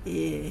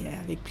 Et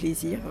avec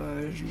plaisir,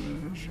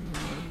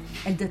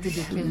 Elle datait de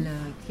quelle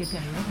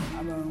période ?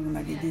 On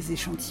avait des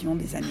échantillons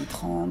des années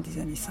 30, des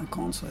années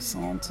 50,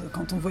 60.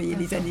 Quand on voyait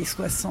les années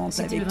 60...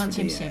 C'était le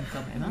XXe siècle quand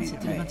même,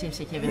 c'était le XXe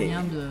siècle, il n'y avait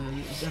rien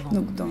d'avant.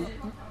 Donc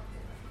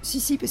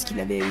Si, parce qu'il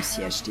avait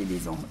aussi acheté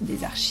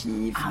des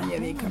archives. Il y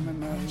avait quand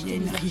même il y a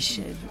une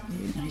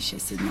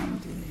richesse énorme.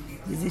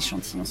 Les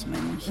échantillons sont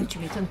magnifiques. Mais tu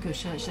m'étonnes que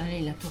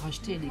Chanel a tout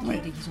racheté dès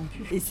qu'ils ont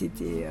pu. Et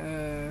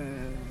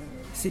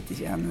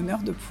c'était un honneur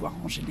de pouvoir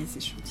ranger les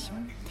échantillons.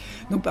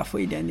 Donc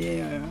parfois il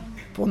allait,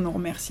 pour nous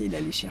remercier, il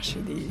allait chercher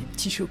des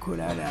petits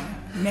chocolats, la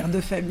mère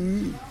de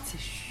famille.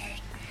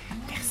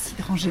 Merci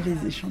de ranger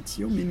les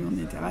échantillons, mais nous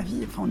on était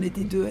ravis. Enfin on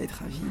était 2 à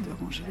être ravis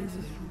de ranger les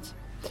échantillons.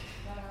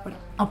 Voilà.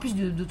 En plus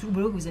de tout le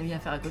boulot que vous aviez à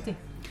faire à côté.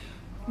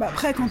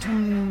 Après, quand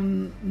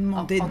il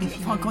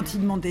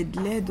demandait de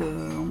l'aide,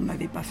 on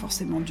n'avait pas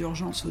forcément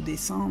d'urgence au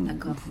dessin,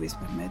 donc on pouvait se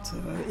permettre.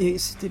 Et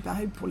c'était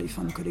pareil pour les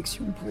fins de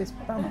collection. On pouvait se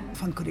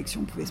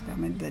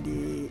permettre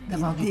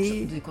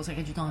de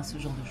consacrer du temps à ce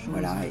genre de choses.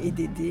 Voilà, et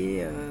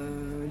d'aider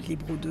les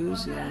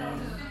brodeuses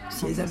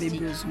si elles avaient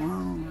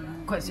besoin.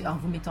 Quoi, en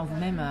vous mettant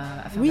vous-même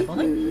à faire de la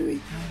broderie ? Oui.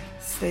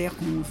 C'est-à-dire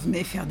qu'on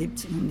venait faire des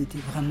petits. On était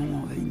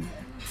vraiment.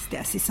 C'était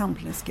assez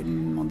simple ce qu'elle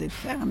nous demandait de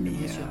faire, mais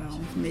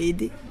on venait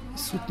aider,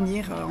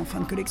 soutenir en fin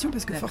de collection,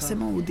 parce que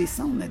forcément au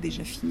dessin on a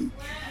déjà fini.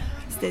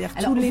 C'est-à-dire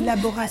toute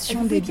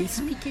l'élaboration des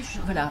dessins.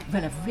 Voilà,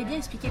 vous voulez bien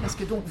expliquer, parce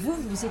que donc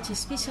vous étiez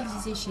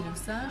spécialisé chez Le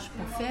Sage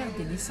pour faire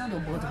des dessins de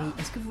broderie.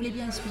 Est-ce que vous voulez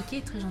bien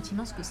expliquer très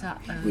gentiment ce que ça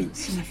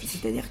signifie ?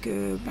 C'est-à-dire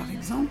que par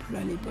exemple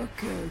à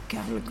l'époque,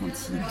 Karl,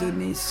 quand il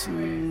donnait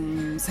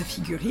sa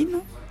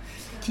figurine,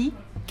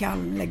 Karl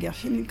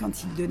Lagerfeld,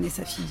 quand il donnait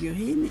sa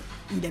figurine,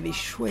 il avait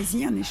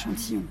choisi un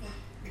échantillon.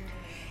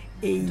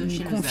 Et il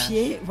nous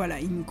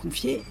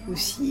confiait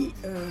aussi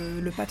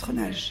le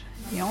patronage.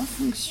 Et en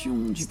fonction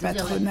du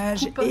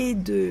patronage et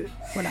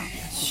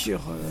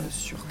sur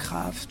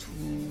craft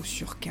ou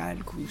sur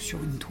calque ou sur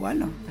une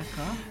toile,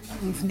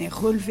 on venait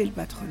relever le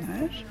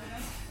patronage,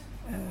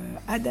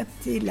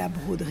 adapter la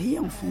broderie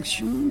en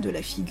fonction de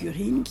la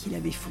figurine qu'il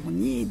avait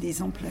fournie et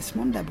des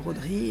emplacements de la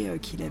broderie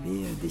qu'il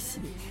avait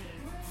décidé.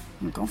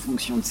 Donc en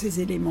fonction de ces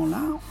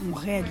éléments-là, on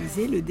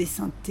réalisait le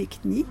dessin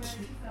technique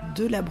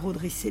de la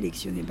broderie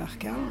sélectionnée par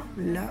Karl,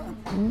 là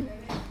où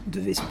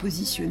devait se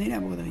positionner la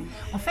broderie.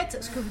 En fait,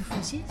 ce que vous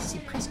faisiez,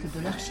 c'est presque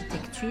de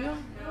l'architecture,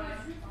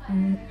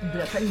 de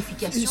la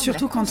planification.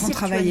 Surtout quand on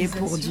travaillait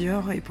pour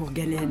Dior et pour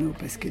Galliano,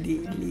 parce que les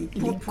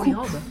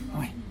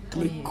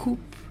coupes,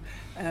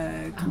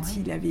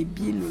 il avait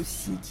Bill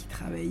aussi qui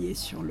travaillait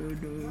sur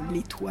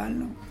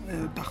l'étoile,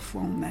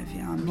 parfois on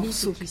avait un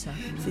morceau,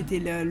 c'était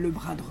le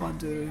bras droit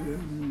de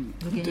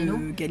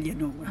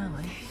Galliano.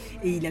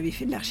 Et il avait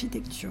fait de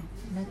l'architecture.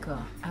 D'accord.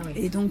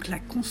 Et donc la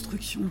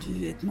construction du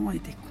vêtement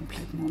était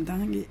complètement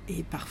dingue,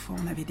 et parfois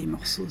on avait des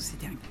morceaux,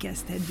 c'était un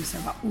casse-tête de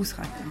savoir où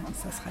ça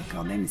se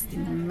raccordait, mais c'était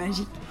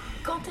magique.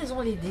 Quand elles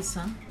ont les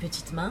dessins,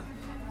 petites mains,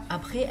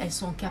 après, elles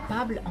sont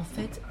capables, en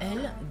fait,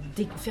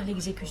 de faire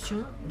l'exécution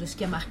de ce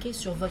qui a marqué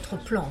sur votre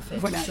plan, en fait.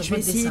 Voilà, sur je vais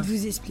essayer dessin. de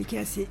vous expliquer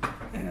assez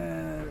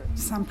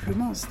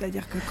simplement.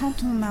 C'est-à-dire que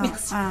quand on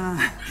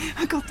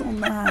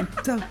a un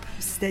top,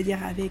 c'est-à-dire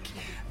avec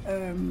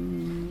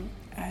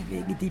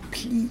des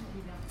plis,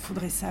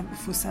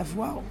 faut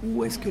savoir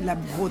où est-ce que la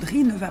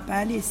broderie ne va pas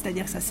aller.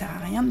 C'est-à-dire que ça ne sert à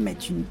rien de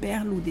mettre une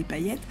perle ou des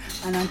paillettes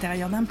à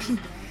l'intérieur d'un pli.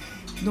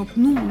 Donc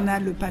nous, on a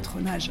le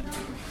patronage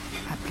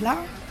à plat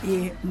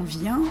et on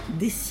vient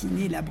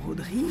dessiner la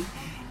broderie.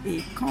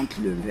 Et quand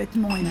le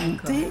vêtement est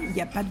monté, il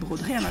n'y a pas de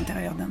broderie à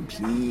l'intérieur d'un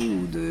pli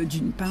ou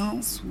d'une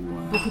pince.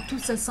 Pour que tout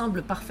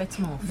s'assemble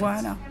parfaitement, en fait.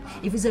 Voilà.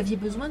 Et vous aviez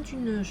besoin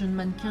d'une jeune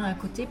mannequin à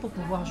côté pour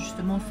pouvoir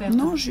justement faire...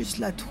 Non, juste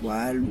la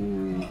toile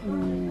ou...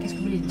 Qu'est-ce que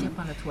vous voulez dire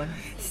par la toile ?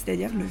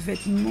 C'est-à-dire le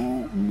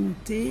vêtement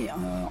monté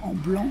en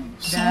blanc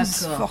sans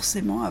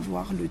forcément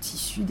avoir le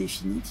tissu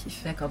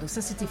définitif. D'accord, donc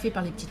ça c'était fait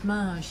par les petites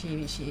mains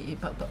chez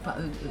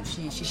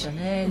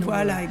Chanel.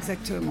 Voilà,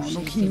 exactement.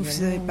 Donc ils nous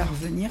faisaient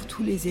parvenir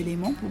tous les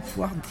éléments pour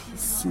pouvoir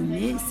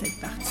dessiner cette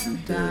partie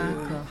de...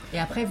 D'accord. Et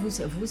après, vous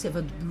c'est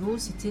votre boulot,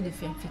 c'était de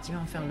faire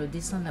le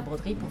dessin de la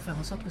broderie pour faire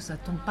en sorte que ça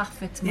tombe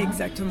parfaitement.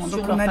 Exactement.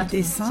 Donc on a le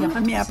dessin,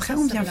 mais après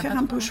on vient faire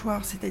un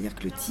pochoir, c'est-à-dire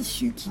que le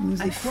tissu qui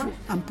nous est fou,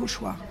 un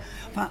pochoir.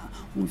 Enfin,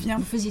 on vient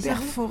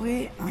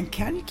perforer un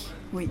calque,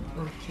 oui.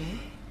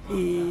 Ok.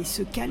 Et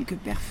ce calque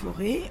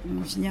perforé,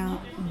 on vient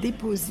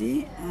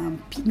déposer un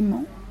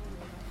pigment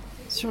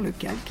sur le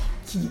calque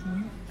qui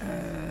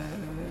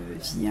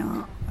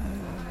vient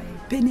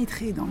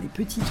pénétrer dans les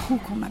petits trous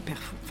qu'on a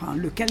perforés. Enfin,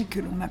 le calque que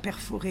l'on a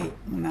perforé,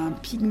 on a un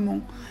pigment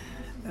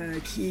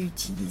qui est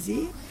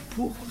utilisé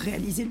pour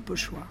réaliser le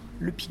pochoir.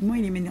 Le pigment,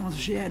 il est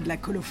mélangé à de la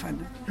colophane.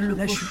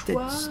 Là, je suis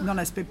peut-être dans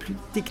l'aspect plus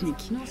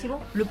technique. Non, c'est bon.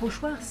 Le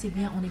pochoir, c'est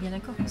bien, on est bien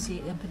d'accord que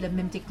c'est un peu de la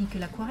même technique que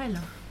l'aquarelle.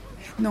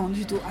 Non,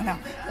 du tout. Alors,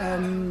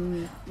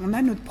 on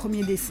a notre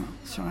premier dessin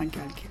sur un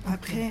calque.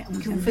 Après, on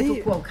vous faites au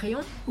quoi ? Au crayon ?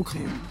 Au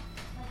crayon.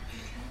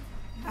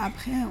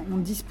 Après, on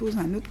dispose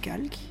un autre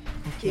calque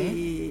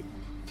et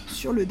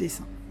sur le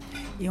dessin.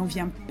 Et on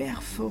vient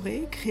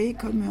perforer, créer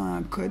comme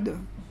un code,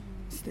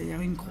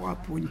 c'est-à-dire une croix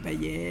pour une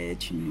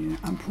paillette,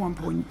 un point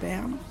pour une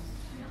perle.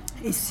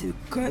 Et ce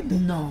code,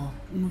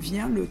 on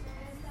vient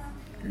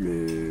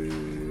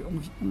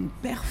on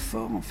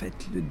perfore en fait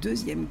le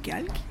deuxième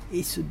calque,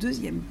 et ce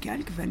deuxième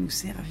calque va nous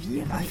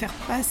servir à faire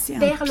passer un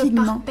pigment.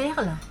 Perle par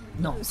perle ?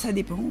 Non. Ça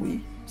dépend, oui,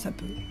 ça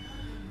peut.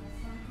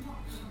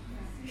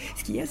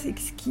 Ce qu'il y a, c'est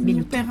que ce qui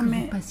nous permet... Mais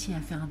le temps que vous passiez à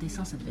faire un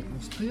dessin, ça devait être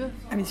monstrueux.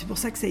 Ah, mais c'est pour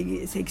ça que ça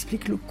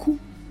explique le coût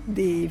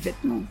des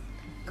vêtements.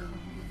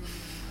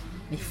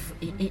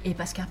 Et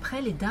parce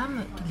qu'après, les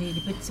dames,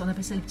 on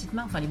appelle ça les petites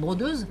mains, enfin les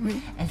brodeuses,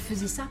 elles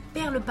faisaient ça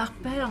perle par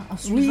perle en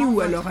suivant. Oui, ou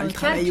alors elles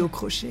travaillaient au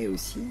crochet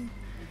aussi.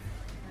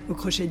 Au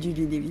crochet du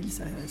Lidéville,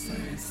 ça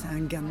a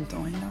un gain de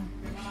temps énorme.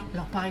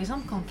 Alors par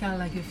exemple, quand Karl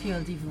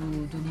Lagerfeld dit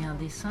vous donner un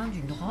dessin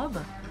d'une robe,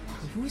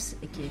 vous,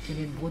 qu'elle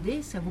est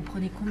brodée, ça vous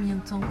prenait combien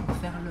de temps pour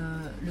faire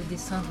le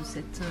dessin de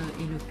cette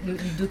et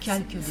les deux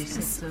calques de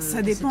cette robe ?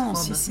 Ça dépend.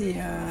 Si c'est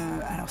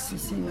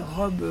une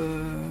robe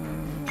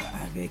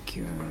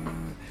avec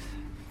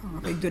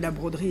de la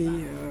broderie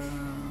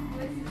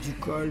du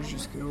col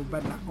jusqu'au bas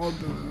de la robe,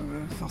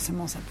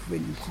 forcément ça pouvait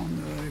nous prendre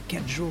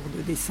 4 jours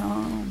de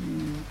dessin.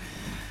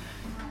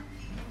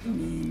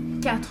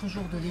 Mais 4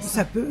 jours de dessin.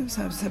 Ça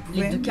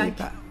pouvait. Les deux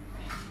calques.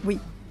 Oui.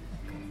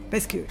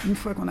 Parce qu'une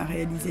fois qu'on a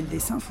réalisé le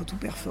dessin, il faut tout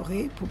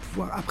perforer pour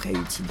pouvoir après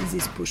utiliser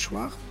ce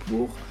pochoir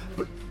pour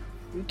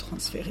le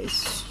transférer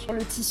sur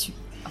le tissu.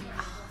 Ah,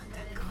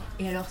 d'accord.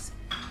 Et alors,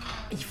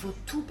 il faut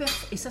tout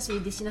perforer. Et ça, c'est les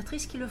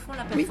dessinatrices qui le font,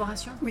 la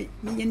perforation ? Oui,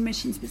 mais il y a une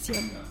machine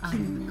spéciale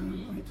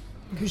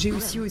que j'ai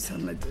aussi au sein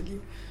de l'atelier.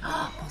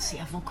 Pensez,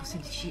 avant, quand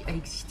elle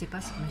n'existait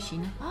pas, cette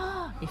machine.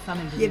 Les femmes,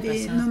 elles devaient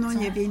passer un temps.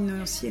 Il y avait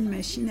une ancienne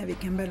machine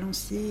avec un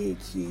balancier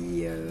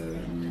qui...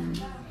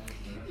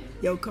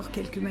 il y a encore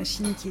quelques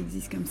machines qui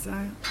existent comme ça.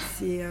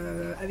 C'est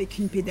avec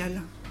une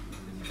pédale.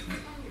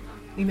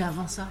 Oui, mais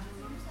avant ça.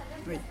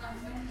 Oui.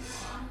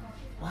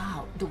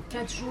 Waouh. Donc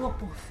 4 jours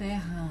pour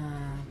faire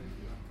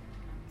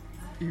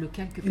le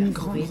calque perforé. Une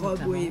grande robe,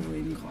 oui,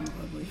 une grande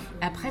robe, oui.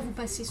 Après, vous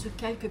passez ce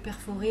calque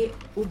perforé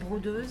aux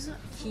brodeuses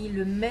qui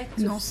le mettent...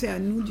 Non, c'est à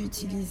nous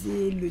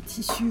d'utiliser le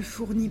tissu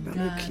fourni par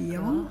le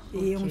client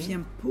et on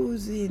vient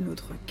poser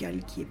notre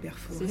calque qui est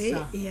perforé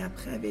et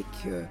après avec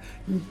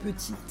une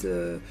petite,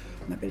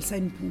 on appelle ça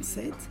une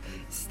poncette,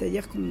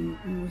 c'est-à-dire qu'on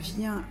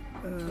vient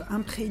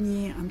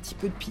imprégner un petit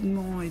peu de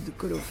pigment et de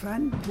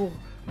colophane pour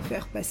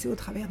faire passer au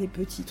travers des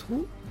petits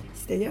trous.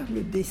 C'est-à-dire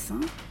le dessin,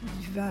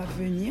 il va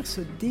venir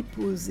se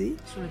déposer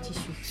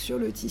sur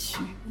le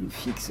tissu. On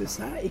fixe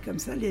ça et comme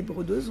ça, les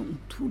brodeuses ont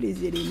tous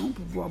les éléments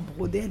pour pouvoir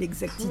broder à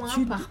l'exactitude.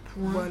 Point par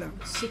point, voilà.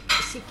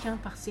 séquin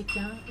par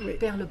séquin,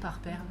 perle par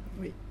perle.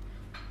 Oui.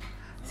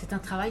 C'est un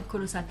travail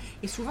colossal.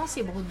 Et souvent,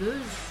 ces brodeuses,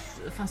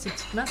 enfin ces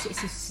petites mains,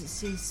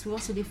 souvent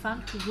c'est des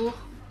femmes toujours.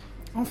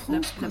 En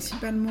France,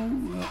 principalement.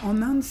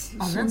 En Inde, ce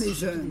sont des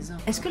jeunes.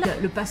 Est-ce que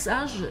le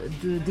passage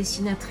de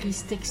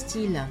dessinatrice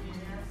textile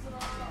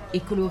et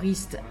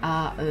coloriste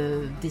à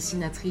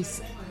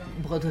dessinatrice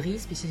broderie,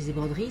 spécialisée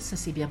broderie, ça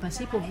s'est bien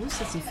passé pour vous ?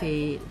 Ça s'est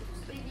fait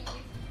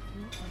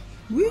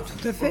oui,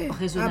 tout à fait.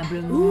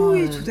 Raisonnablement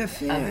oui, tout à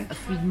fait.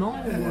 Fluidement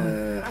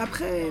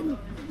Après,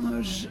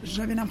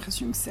 j'avais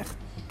l'impression que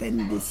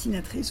certaines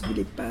dessinatrices ne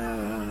voulaient pas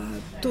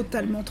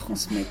totalement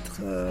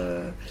transmettre...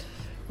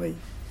 oui,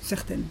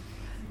 certaines.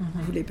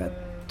 Ne voulaient pas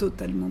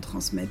totalement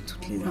transmettre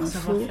toutes les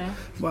infos.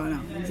 Voilà,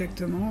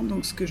 exactement.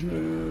 Donc ce que je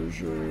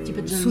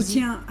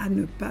soutiens à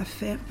ne pas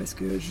faire, parce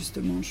que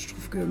justement, je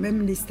trouve que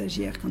même les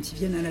stagiaires, quand ils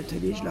viennent à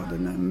l'atelier, je leur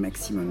donne un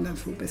maximum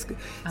d'infos, parce que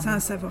c'est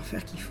un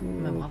savoir-faire qu'il faut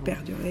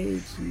perdurer, et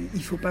qu'il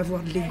ne faut pas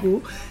voir de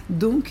l'ego.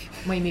 Donc,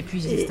 moi, il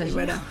m'épuise les stagiaires.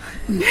 Voilà.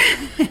 Il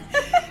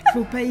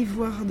ne faut pas y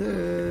voir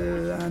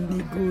un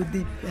ego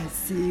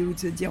déplacé ou de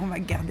se dire on va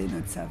garder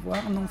notre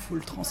savoir. Non, il faut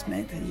le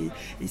transmettre.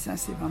 Et ça,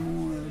 c'est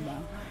vraiment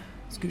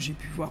ce que j'ai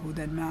pu voir au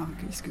Danemark,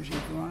 ce que j'ai vu.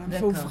 Il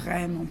faut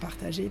vraiment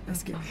partager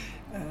parce que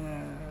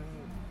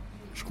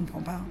je ne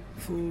comprends pas.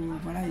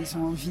 Ils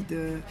ont envie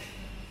de...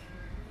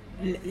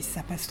 Et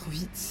ça passe trop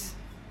vite.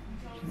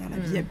 La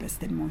vie, elle passe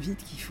tellement vite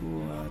qu'il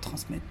faut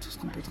transmettre tout ce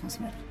qu'on peut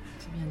transmettre.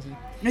 C'est bien dit.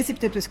 Mais c'est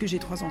peut-être parce que j'ai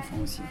 3 enfants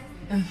aussi.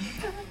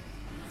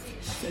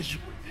 Ça joue.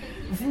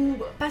 Vous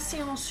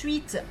passez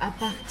ensuite, à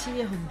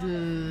partir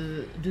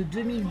de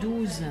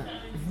 2012,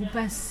 vous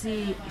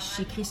passez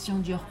chez Christian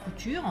Dior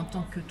Couture en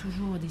tant que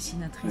toujours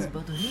dessinatrice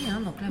broderie.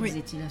 Donc là, vous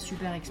étiez la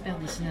super experte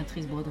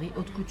dessinatrice broderie,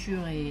 haute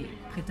couture et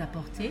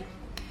prêt-à-porter.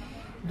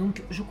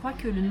 Donc je crois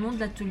que le nom de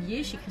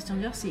l'atelier chez Christian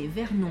Dior, c'est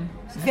Vernon.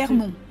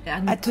 Vermont.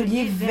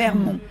 Atelier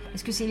Vermont.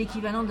 Est-ce que c'est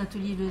l'équivalent de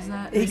l'atelier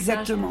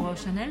Exactement. pour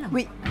Chanel ?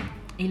 Oui.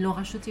 Et ils l'ont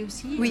racheté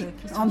aussi Oui,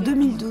 en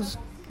 2012.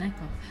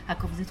 D'accord.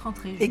 Quand vous êtes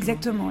rentrée.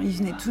 Exactement, il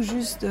venait tout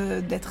juste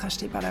d'être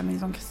racheté par la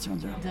maison Christian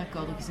Dior.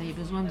 D'accord, donc ils avaient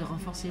besoin de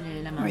renforcer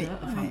la main d'œuvre,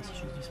 si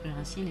je peux m'exprimer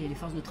ainsi, les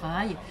forces de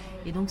travail.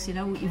 Et donc c'est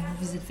là où vous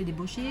vous êtes fait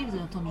débaucher, vous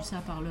avez entendu ça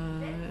par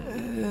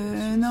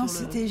le... Non,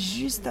 c'était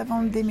juste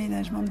avant le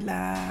déménagement de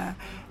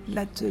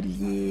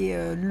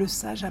l'atelier Le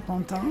Sage à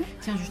Pantin.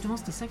 Tiens, justement,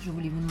 c'était ça que je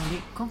voulais vous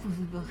demander. Quand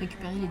vous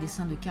récupériez les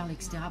dessins de Karl,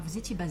 etc., vous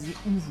étiez basé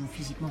où, vous,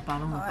 physiquement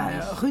parlant, dans Paris ?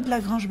 Rue de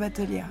la Grange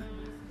Batelière.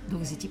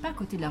 Donc vous n'étiez pas à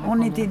côté de la rue.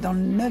 On était dans le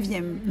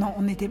 9e. Non,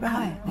 on n'était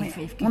pas.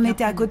 On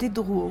était à côté de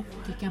Drouot.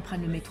 Quelqu'un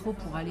prenne le métro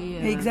pour aller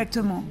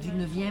exactement. Du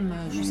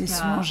 9e jusqu'à... C'est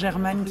souvent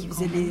Germaine qui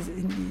faisait les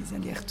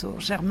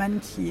allers-retours. Germaine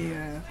qui est...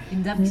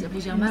 Une dame qui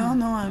s'appelait Germaine ?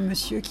 Non, un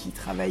monsieur qui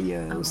travaille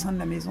au sein de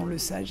la maison Le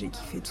Sage et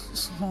qui fait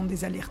souvent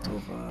des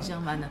allers-retours.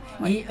 Germaine.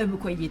 Et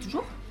quoi, il y est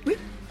toujours ? Oui.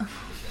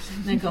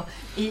 D'accord.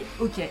 Et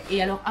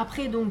Et alors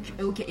après donc,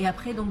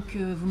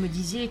 vous me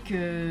disiez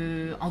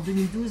que en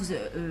 2012,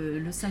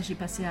 Le Sage est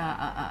passé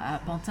à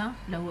Pantin,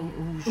 là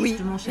où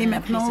justement chez et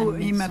maintenant au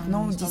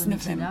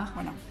 19e.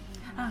 Voilà.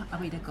 Ah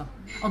oui, d'accord.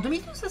 En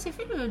 2012, ça s'est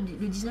fait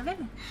le 19e ?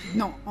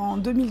 Non, en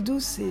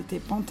 2012 c'était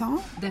Pantin.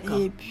 D'accord.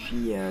 Et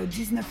puis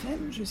 19e,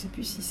 je ne sais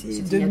plus si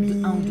c'est 2000.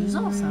 Il y a 1 ou 2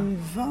 ans, ça.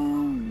 20,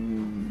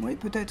 oui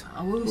peut-être.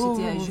 Ah oui,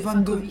 c'était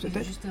 22 COVID,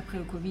 peut-être. Juste après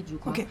le Covid, je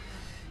crois. Ok.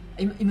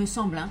 Il me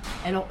semble.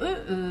 Alors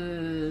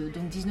eux,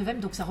 donc 19e,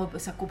 donc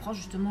ça comprend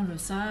justement Le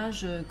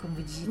Sage, comme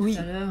vous disiez tout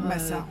à l'heure.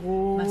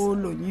 Massaro,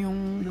 l'Oignon.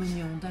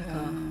 L'Oignon,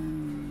 d'accord.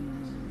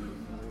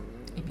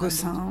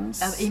 Gossens.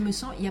 Et il me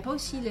semble, il n'y a pas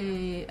aussi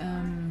les...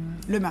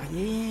 Le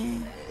Marié,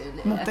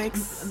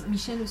 Montex.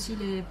 Michel aussi,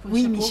 les chapeaux.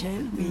 Oui,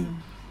 Michel, oui.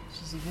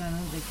 Je les ai vus à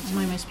Londres,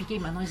 effectivement, il m'a expliqué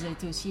que maintenant ils ont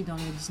été aussi dans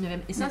le 19e.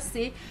 Et ça,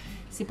 c'est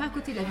pas à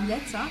côté de la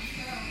Villette, ça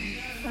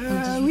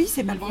oui,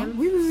 c'est pas loin.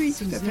 Oui,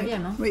 c'est tout le à fait.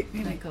 19e, hein. Oui.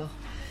 D'accord.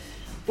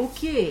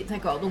 Ok,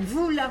 d'accord. Donc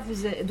vous, là,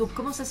 donc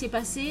comment ça s'est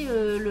passé,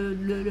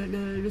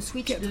 le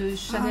switch de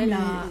Chanel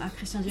à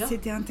Christian Dior ?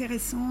 C'était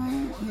intéressant.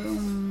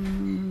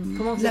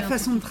 La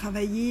façon de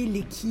travailler,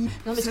 l'équipe.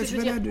 Non, mais ce que je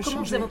veux dire,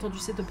 comment vous avez entendu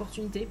cette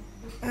opportunité ?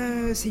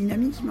 C'est une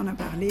amie qui m'en a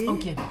parlé.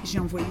 Okay. J'ai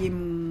envoyé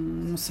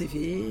mon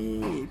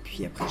CV et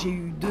puis après j'ai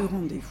eu 2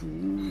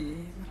 rendez-vous.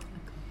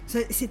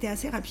 C'était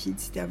assez rapide,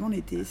 c'était avant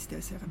l'été, c'était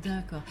assez rapide.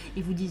 D'accord.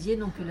 Et vous disiez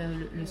donc que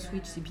le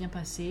switch s'est bien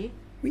passé ?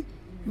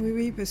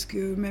 Oui, parce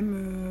que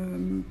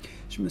même,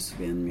 je me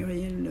souviens de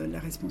Muriel, la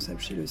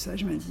responsable chez Le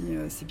Sage, m'a dit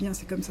c'est bien,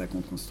 c'est comme ça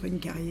qu'on construit une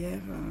carrière.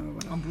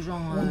 Voilà. En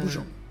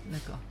bougeant.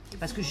 D'accord.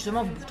 Parce que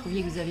justement, vous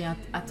trouviez que vous aviez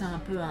atteint un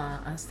peu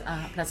un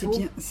plateau.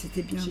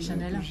 C'était bien chez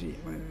Chanel,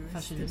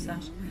 chez Le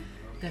Sage.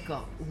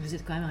 D'accord. Vous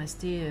êtes quand même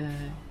resté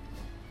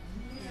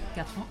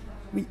 4 ans.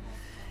 Oui.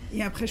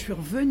 Et après, je suis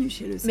revenue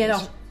chez Le Sage. Mais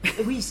alors,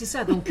 oui, c'est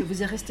ça. Donc,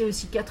 vous êtes resté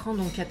aussi 4 ans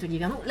donc Atelier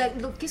Vermont.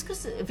 Donc,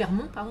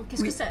 Vermont, pardon.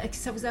 Qu'est-ce que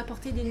ça vous a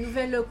apporté des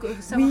nouvelles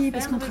savoir-faire ? Oui,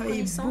 parce qu'on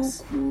travaillait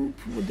beaucoup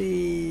pour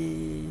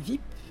des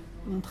VIP.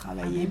 On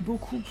travaillait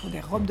beaucoup pour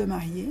des robes de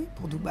mariée,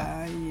 pour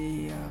Dubaï,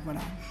 et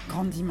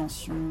grande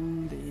dimension,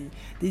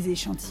 des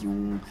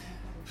échantillons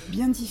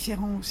bien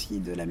différents aussi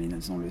de la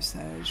maison Le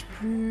Sage,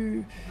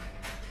 plus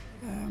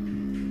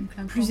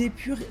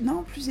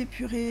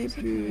épuré,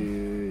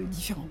 plus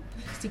différent.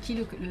 C'était qui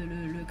le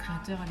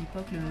créateur à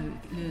l'époque,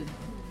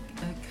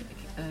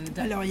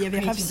 alors il y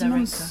avait Raph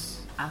Simons.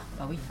 Ah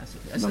bah oui,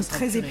 donc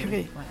très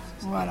épuré.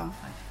 Voilà.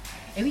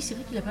 Et oui, c'est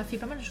vrai qu'il a pas fait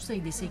pas mal de choses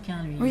avec des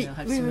séquins, lui,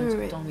 Ralph Simons, tout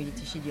le temps où il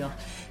était chez Dior.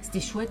 C'était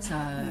chouette, ça,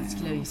 ce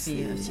qu'il avait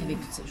fait.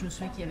 Je me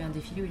souviens qu'il y avait un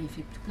défilé où il a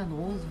fait tout plein de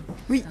roses.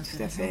 Oui,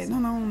 tout à fait.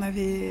 Non,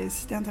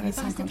 c'était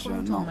intéressant. Il n'est pas resté trop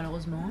longtemps,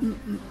 malheureusement.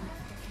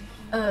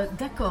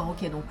 D'accord,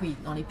 ok, donc oui,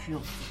 dans les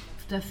purs.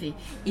 Tout Tout à fait.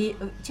 Et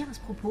tiens, à ce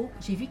propos,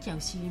 j'ai vu qu'il y a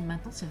aussi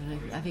maintenant, vous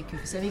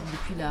savez que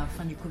depuis la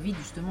fin du Covid,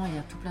 justement, il y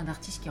a tout plein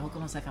d'artistes qui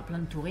recommencent à faire plein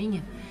de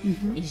touring.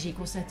 Et j'ai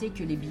constaté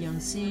que les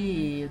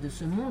Beyoncé de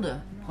ce monde,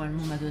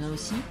 probablement Madonna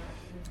aussi,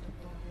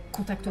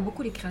 contactent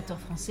beaucoup les créateurs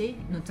français.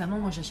 Notamment,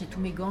 moi, j'achète tous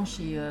mes gants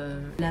chez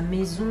la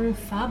maison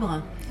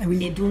Fabre. Ah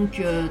oui. Et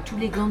donc, tous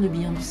les gants de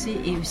Beyoncé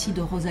et aussi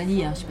de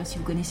Rosalie. Je ne sais pas si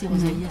vous connaissez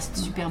Rosalie, cette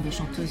superbe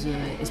chanteuse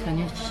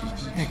espagnole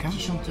qui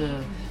chante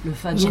le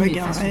fado. Je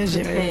regarderai,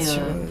 j'irai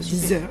sur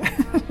 10 heures.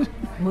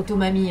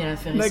 Motomami, elle a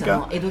fait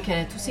récemment. Et donc,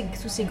 elle a tous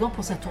ces gants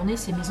pour sa tournée,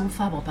 c'est Maison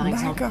Fabre, par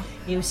exemple.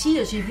 Et aussi,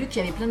 j'ai vu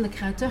qu'il y avait plein de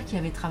créateurs qui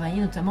avaient travaillé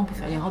notamment pour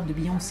faire les robes de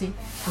Beyoncé.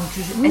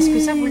 Donc, est-ce que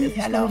ça, vous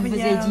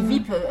avez dit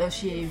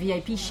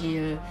VIP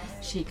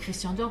chez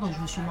Christian Dior, donc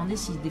je me suis demandé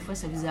si des fois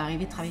ça vous est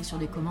arrivé de travailler sur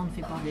des commandes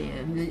faites par des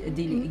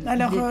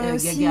Gaga.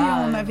 Si,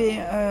 on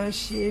avait,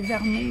 chez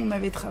Vermont, on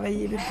avait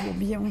travaillé pour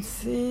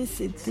Beyoncé,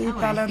 c'était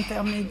par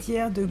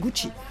l'intermédiaire de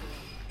Gucci.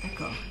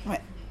 D'accord.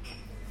 Ouais.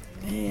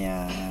 Et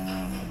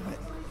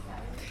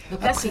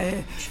donc là, tu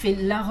fais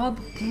la robe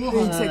pour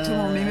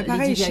mais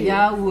pareil, Lady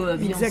Gaga ou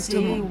Beyoncé.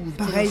 Exactement. Ou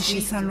pareil,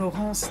 chez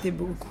Saint-Laurent, c'était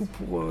beaucoup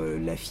pour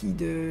la fille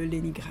de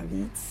Lenny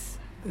Kravitz,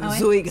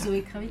 Zoé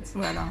Kravitz.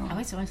 Voilà. Ah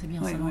ouais, c'est vrai, c'est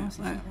bien. Saint-Laurent,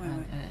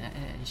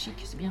 elle est chic,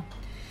 c'est bien.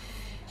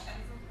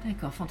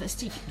 D'accord,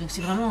 fantastique. Donc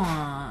c'est vraiment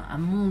un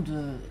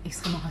monde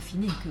extrêmement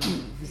raffiné que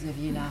vous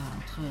aviez là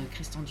entre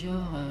Christian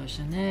Dior,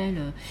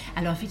 Chanel.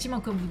 Alors effectivement,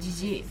 comme vous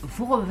disiez,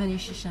 vous revenez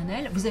chez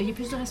Chanel. Vous aviez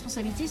plus de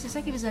responsabilités, c'est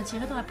ça qui vous a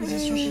attiré dans la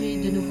position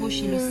de nouveau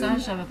chez Le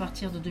Sage à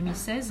partir de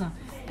 2016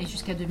 et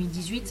jusqu'à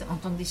 2018 en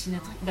tant que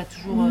dessinatrice,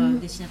 toujours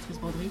dessinatrice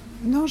broderie.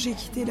 Non, j'ai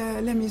quitté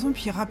la maison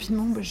puis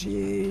rapidement,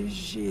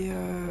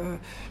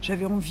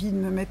 j'avais envie de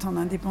me mettre en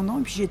indépendant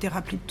et puis j'ai été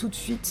rappelée tout de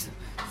suite.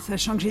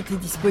 Sachant que j'étais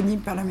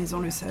disponible par la maison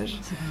Le Sage.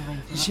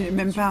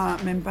 Même pas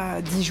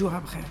 10 jours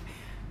après.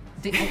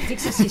 Dès que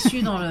ça s'est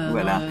su dans le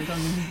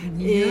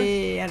milieu.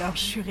 Et alors,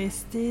 je suis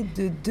restée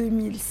de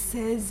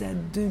 2016 à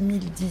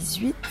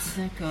 2018.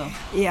 D'accord.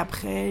 Et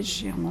après,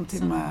 j'ai remonté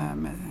ma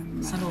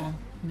Saint-Laurent,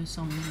 me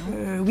semble.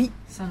 Oui.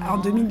 En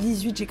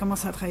 2018, j'ai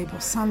commencé à travailler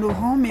pour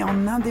Saint-Laurent, mais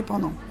en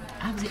indépendant.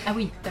 Ah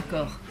oui,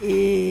 d'accord.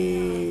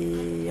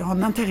 Et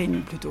en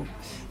intérim plutôt.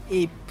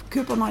 Et que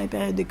pendant les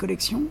périodes des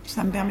collections,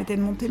 ça me permettait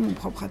de monter mon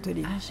propre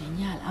atelier. Ah,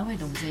 génial. Ah ouais,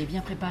 donc vous avez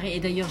bien préparé.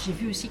 Et d'ailleurs, j'ai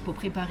vu aussi que pour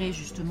préparer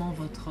justement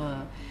votre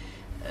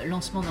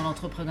lancement dans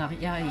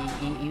l'entrepreneuriat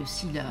et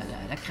aussi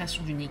la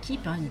création d'une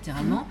équipe,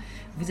 littéralement,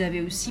 vous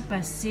avez aussi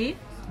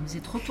vous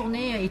êtes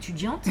retournée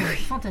étudiante,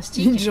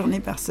 fantastique. Une journée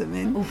par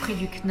semaine. Auprès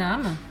du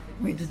CNAM.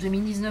 Oui. De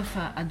 2019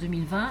 à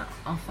 2020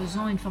 en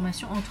faisant une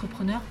formation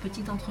entrepreneur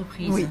petite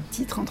entreprise. Oui,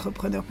 titre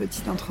entrepreneur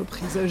petite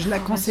entreprise. Je la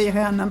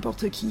conseillerais à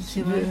n'importe qui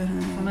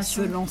veut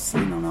se lancer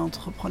dans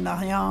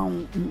l'entrepreneuriat.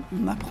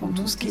 On apprend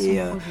tout ce qui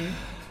est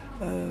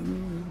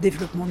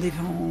développement des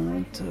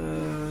ventes,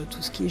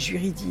 tout ce qui est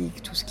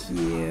juridique, tout ce qui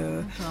est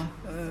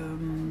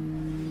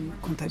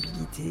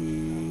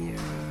comptabilité,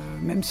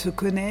 même se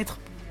connaître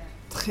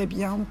très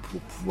bien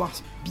pour pouvoir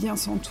bien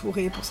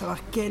s'entourer, pour savoir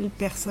quelle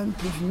personne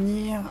peut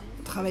venir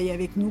travailler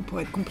avec nous pour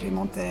être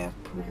complémentaire,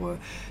 pour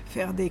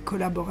faire des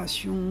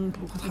collaborations,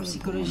 pour travailler.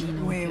 Psychologie.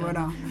 Oui,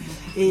 voilà.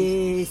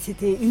 Et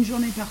c'était une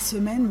journée par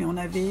semaine, mais on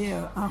avait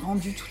un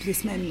rendu toutes les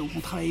semaines, donc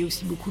on travaillait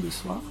aussi beaucoup le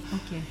soir.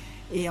 Ok.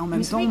 Et en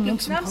même temps, on le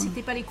CNAM,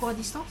 c'était pas les cours à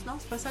distance, non?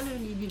 C'est pas ça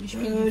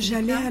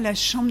j'allais à la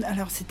chambre.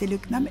 Alors c'était le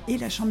CNAM et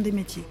la chambre des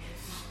métiers.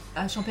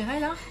 À Champéret,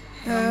 là?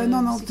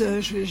 Non,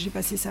 j'ai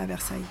passé ça à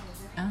Versailles.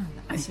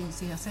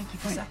 C'est Versailles qui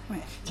fait ça. Ouais.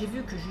 J'ai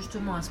vu que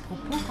justement à ce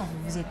propos, quand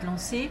vous vous êtes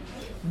lancé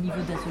au niveau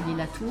d'Atelier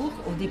Latour,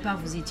 au départ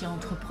vous étiez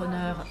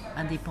entrepreneur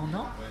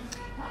indépendant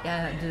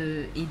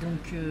et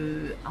donc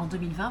en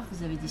 2020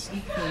 vous avez décidé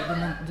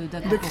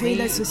de créer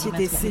la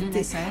société.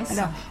 SAS.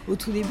 Alors au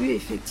tout début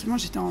effectivement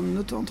j'étais en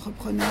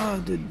auto-entrepreneur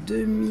de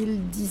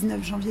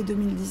 2019, janvier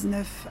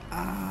 2019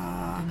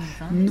 à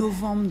 2020.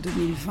 Novembre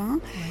 2020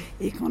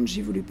 et quand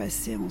j'ai voulu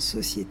passer en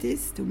société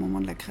c'était au moment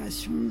de la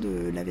création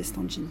de la veste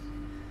en jean.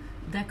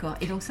 D'accord.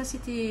 Et donc ça,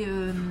 c'était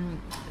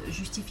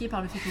justifié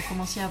par le fait que vous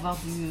commenciez à avoir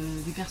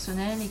du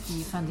personnel et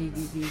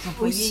des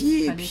employés.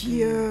 Aussi, et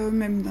puis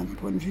même d'un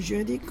point de vue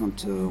juridique,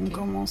 quand on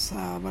commence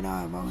à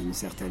avoir une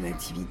certaine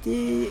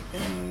activité,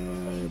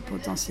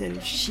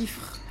 potentiel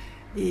chiffre,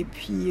 et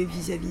puis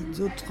vis-à-vis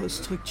d'autres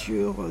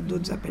structures,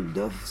 d'autres appels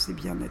d'offres, c'est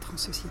bien d'être en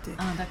société.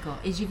 Ah d'accord.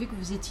 Et j'ai vu que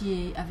vous êtes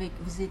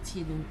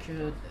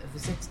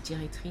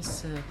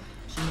directrice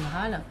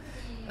générale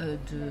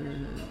de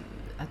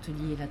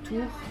Atelier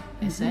Latour,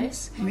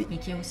 SAS, mais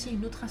qu'il y a aussi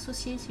une autre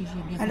associée, si j'ai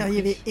bien compris. Alors, il y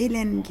avait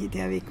Hélène qui était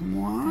avec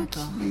moi.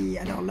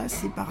 Alors là,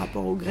 c'est par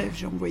rapport aux grèves,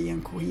 j'ai envoyé un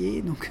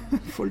courrier, donc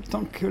il faut le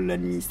temps que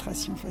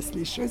l'administration fasse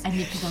les choses. Elle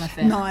n'est plus dans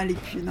l'affaire? Non, elle n'est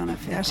plus dans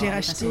l'affaire. J'ai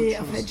racheté,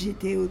 en fait,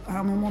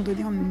 à un moment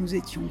donné, nous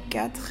étions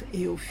 4,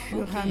 et au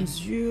fur et à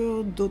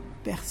mesure, d'autres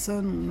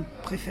personnes ont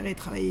préféré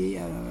travailler,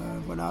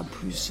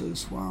 plus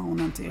soit en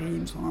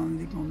intérim, soit en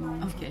indépendant.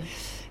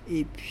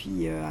 et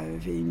puis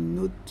avait une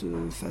autre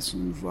façon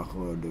de voir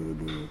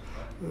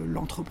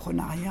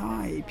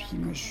l'entrepreneuriat, et puis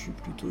moi je suis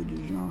plutôt du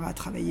genre à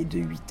travailler de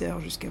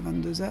 8h jusqu'à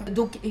 22h.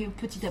 Donc et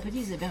petit à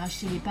petit vous avez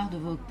racheté les parts de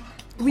vos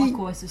 3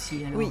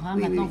 co-associés alors,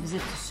 maintenant vous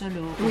êtes seul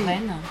au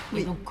Rennes,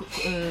 et donc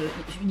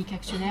unique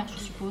actionnaire je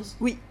suppose.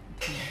 Oui,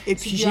 et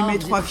puis j'ai mes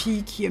 3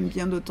 filles qui aiment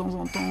bien de temps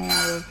en temps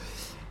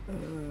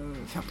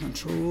faire plein de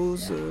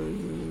choses,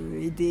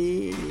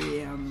 aider,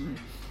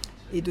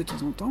 et de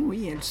temps en temps,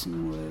 oui, elles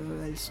sont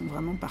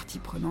vraiment partie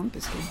prenante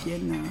parce qu'elles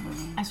viennent...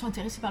 Elles sont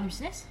intéressées par le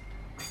business ?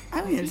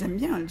 Ah oui, elles aiment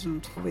bien, elles ont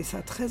trouvé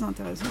ça très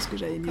intéressant ce que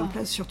j'avais mis en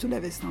place, surtout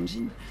la veste en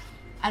jean.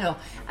 Alors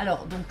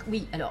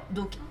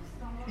donc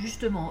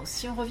justement,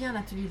 si on revient à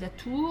l'atelier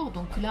Latour,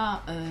 donc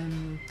là...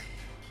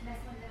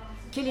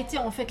 quelle était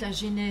en fait la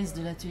genèse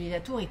de l'atelier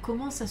Latour et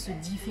comment ça se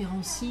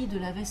différencie de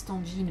la veste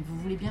en jean ? Vous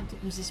voulez bien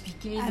peut-être nous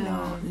expliquer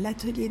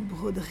l'atelier de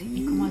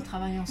broderie... Et comment elles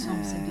travaillent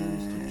ensemble, ces deux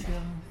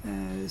structures ?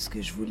 Ce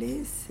que je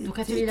voulais, c'est... Donc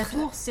atelier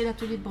Latour, c'est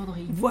l'atelier de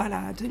broderie.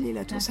 Voilà, atelier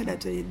Latour, c'est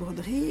l'atelier de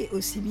broderie,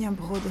 aussi bien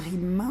broderie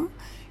main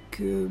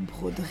que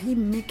broderie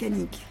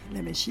mécanique,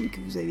 la machine que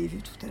vous avez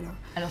vue tout à l'heure.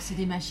 Alors c'est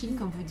des machines,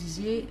 comme vous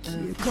disiez...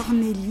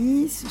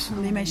 Cornélie, ce sont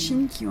des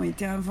machines qui ont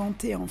été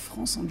inventées en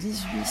France en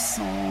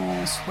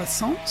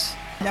 1860.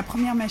 La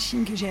première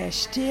machine que j'ai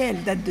achetée,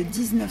 elle date de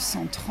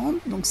 1930,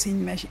 donc c'est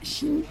une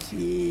machine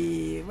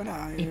qui est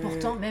et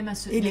pourtant, même à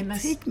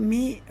électrique,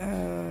 mais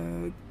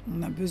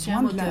on a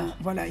besoin de la...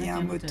 Voilà, il y a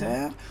un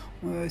moteur,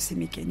 c'est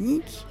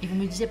mécanique. Et vous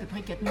me disiez à peu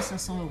près 4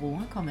 500 €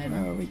 quand même.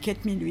 Oui,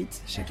 4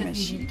 800 chaque 4 000,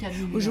 machine. 4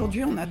 000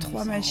 Aujourd'hui, on a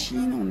 3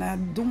 machines, on a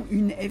dont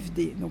une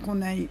FD. Donc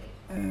on a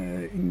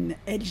une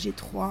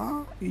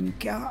LG3, une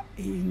K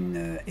et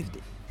une FD.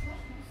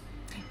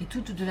 Et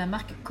toutes de la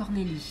marque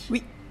Cornélie.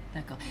 Oui.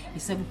 D'accord. Et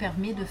ça vous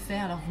permet de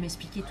faire, alors vous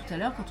m'expliquiez tout à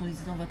l'heure, quand on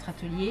était dans votre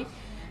atelier,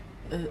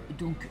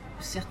 donc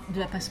certes, de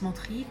la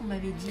passementerie, vous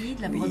m'avez dit,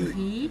 de la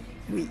broderie.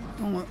 Oui,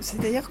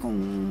 c'est-à-dire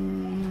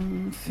qu'on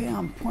fait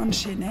un point de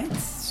chaînette,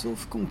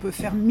 sauf qu'on peut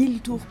faire 1000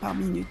 tours par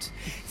minute,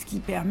 ce qui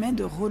permet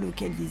de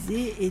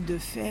relocaliser et de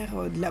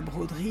faire de la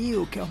broderie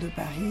au cœur de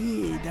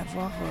Paris et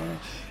d'avoir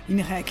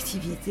une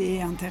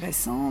réactivité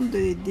intéressante,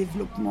 des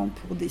développements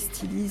pour des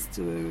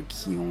stylistes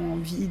qui ont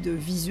envie de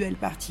visuels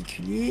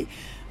particuliers.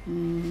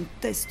 On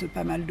teste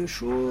pas mal de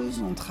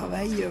choses, on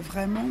travaille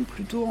vraiment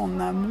plutôt en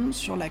amont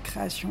sur la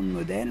création de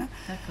modèles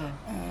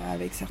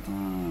avec certains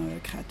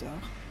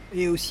créateurs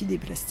et aussi des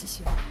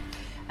plasticiens.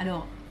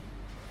 Alors,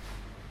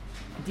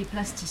 des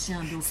plasticiens,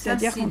 donc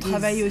c'est-à-dire qu'on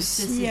travaille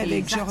aussi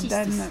avec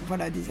Jordan,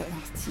 artistes. Des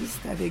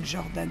artistes, avec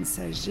Jordan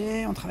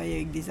Saget, on travaille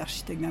avec des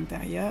architectes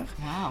d'intérieur.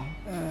 Wow.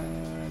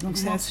 Donc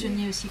vous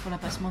mentionniez aussi pour la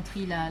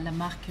passementerie la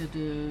marque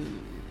de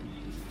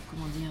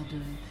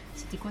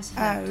c'était quoi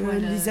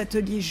les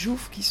ateliers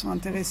Jouffre qui sont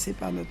intéressés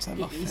par notre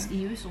savoir-faire.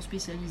 Et eux sont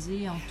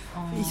spécialisés en...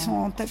 Ils sont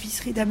en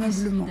tapisserie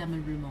d'ameublement.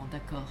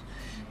 D'accord.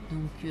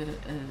 Donc,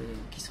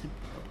 qui serait...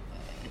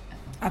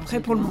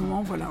 Après, pour le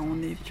moment,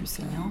 on est plus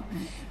ça.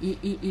 Et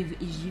j'ai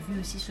vu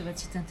aussi sur votre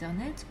site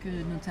internet que,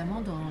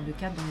 notamment dans le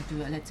cadre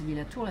de l'atelier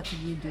Latour,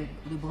 l'atelier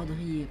de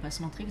broderie et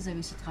passementerie, vous avez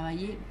aussi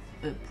travaillé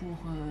pour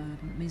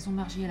Maison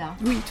Margiela.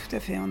 Oui, tout à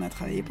fait. On a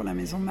travaillé pour la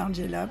Maison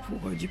Margiela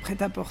pour du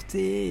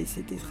prêt-à-porter et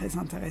c'était très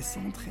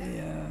intéressant,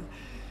 très...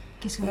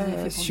 Qu'est-ce que vous avez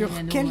fait pour sur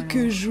Gagliano,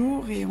 quelques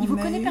jours et on vous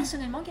connaît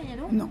personnellement,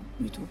 Gagliano ? Non,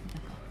 du tout.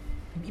 D'accord.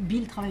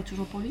 Bill travaille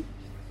toujours pour lui ?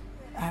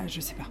 Ah,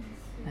 je sais pas.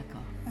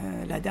 D'accord.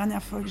 La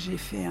dernière fois que j'ai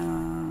fait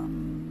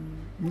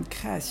une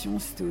création,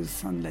 c'était au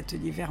sein de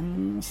l'atelier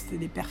Vermont, c'était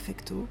des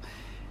perfectos.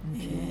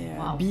 Okay. Et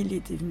Bill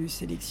était venu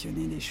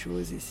sélectionner des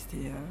choses et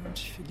c'était,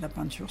 j'ai fait de la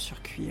peinture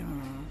sur cuir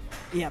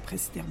et après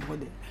c'était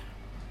rebrodé.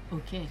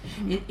 Ok.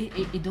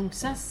 Et donc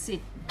ça, c'était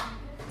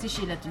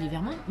chez l'atelier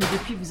Vermont, mais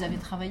depuis vous avez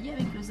travaillé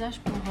avec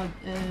Losage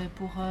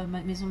pour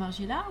Maison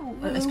Margiela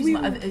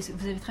excusez-moi,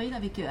 vous avez travaillé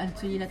avec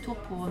l'atelier Latour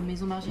pour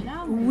Maison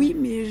Margiela Oui,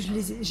 mais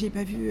j'ai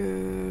pas vu,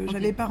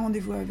 j'avais pas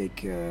rendez-vous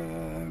avec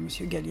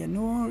Monsieur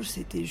Gagliano,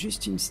 c'était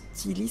juste une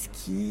styliste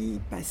qui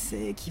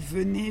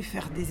venait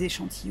faire des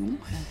échantillons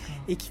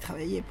et qui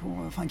travaille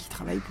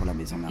pour la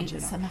Maison Margiela.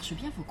 Et ça marche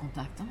bien vos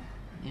contacts, hein.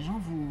 Les gens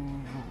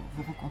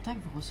vous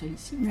recontactent, vous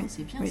sollicitent,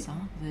 c'est bien ça,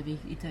 hein. Vous avez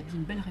établi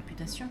une belle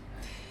réputation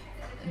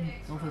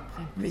dans votre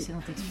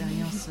précédente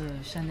expérience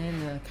Chanel,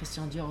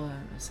 Christian Dior,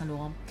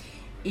 Saint-Laurent.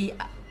 Et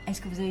est-ce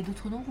que vous avez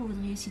d'autres noms que vous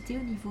voudriez citer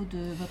au niveau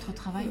de votre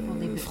travail pour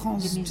des maisons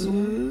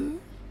 2,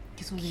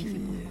 Qu'est-ce que vous avez fait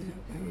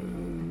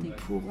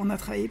on a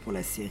travaillé pour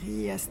la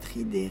série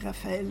Astrid et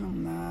Raphaël.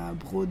 On a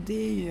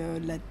brodé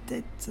la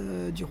tête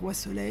du roi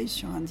Soleil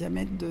sur un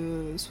diamètre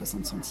de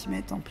 60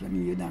 cm en plein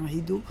milieu d'un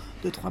rideau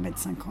de 3,50 m.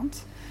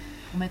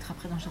 Pour mettre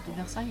après dans le château de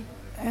Versailles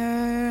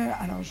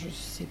Alors je ne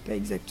sais pas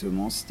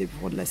exactement, c'était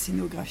pour de la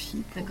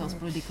scénographie. D'accord, c'est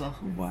pour le décor.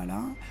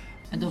 Voilà.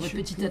 Dans votre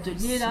petit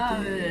atelier là,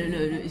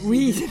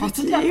 oui, c'est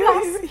toute la place.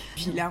 Oui.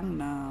 Puis là,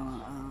 on a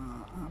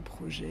un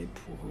projet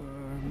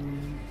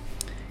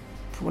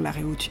pour la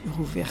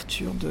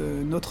réouverture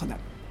de Notre-Dame.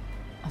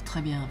 Oh,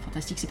 très bien,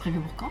 fantastique. C'est prévu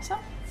pour quand ça,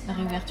 la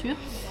réouverture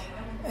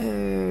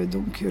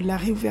Donc la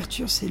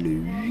réouverture, c'est le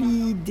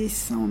 8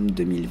 décembre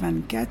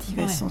 2024. Il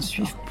va s'en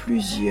suivre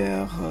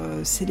plusieurs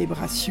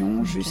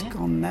célébrations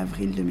jusqu'en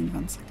avril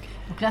 2025.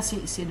 Donc là, c'est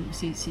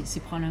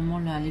probablement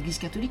l'Église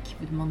catholique qui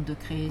vous demande de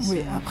créer Oui,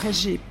 après,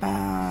 j'ai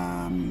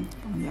pas...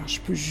 je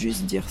peux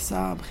juste dire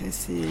ça, après,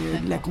 c'est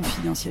de la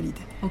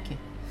confidentialité. Ok.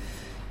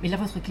 Mais là,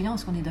 votre client,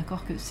 est-ce qu'on est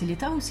d'accord que c'est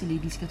l'État ou c'est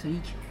l'Église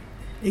catholique ?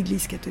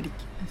 Église catholique.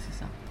 C'est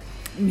ça.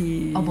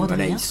 Mais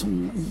voilà,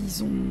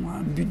 ils ont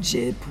un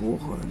budget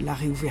pour la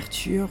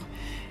réouverture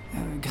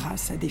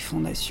grâce à des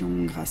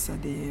fondations, grâce à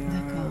des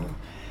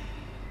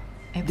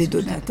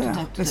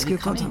donateurs. Parce que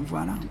quand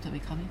voilà. Tout avait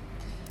cramé.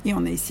 Et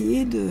on a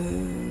essayé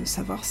de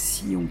savoir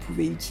si on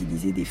pouvait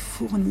utiliser des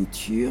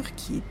fournitures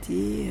qui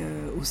étaient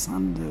au sein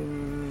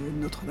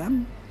de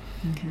Notre-Dame.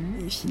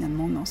 Et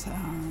finalement, non,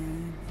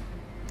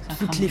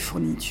 toutes les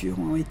fournitures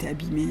ont été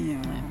abîmées.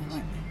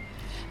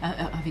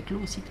 Avec l'eau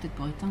aussi, peut-être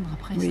pour éteindre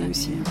après. Oui, ça,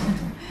 aussi.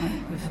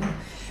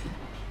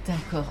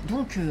 D'accord.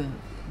 Donc,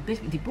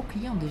 des beaux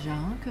clients déjà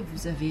que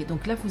vous avez.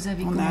 Donc là, vous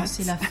avez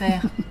commencé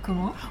l'affaire.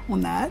 Comment ?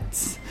 On a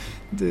hâte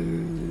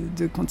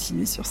de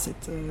continuer sur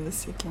cette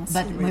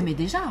lancée. Oui, mais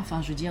déjà,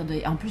 enfin, je veux dire,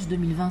 en plus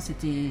 2020,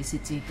 c'était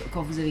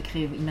quand vous avez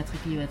créé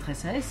immatriculé votre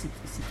SAS,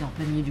 c'était en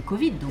plein milieu du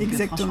Covid. Donc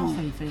franchement,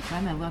 il fallait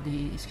quand même avoir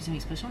excusez-moi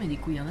l'expression, mais des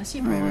couilles en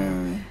acier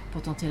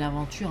pour tenter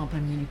l'aventure en plein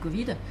milieu du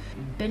Covid.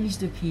 Une belle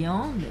liste de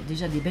clients,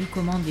 déjà des belles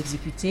commandes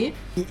exécutées.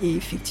 Et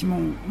effectivement,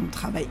 on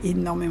travaille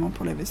énormément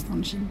pour la veste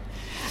en jean.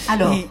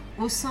 Alors,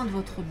 au sein de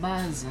votre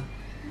base,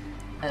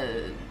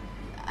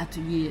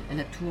 atelier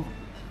Latour,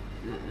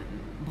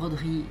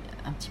 broderie,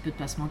 un petit peu de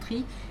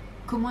passementerie,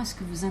 comment est-ce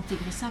que vous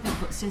intégrez ça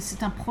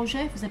c'est un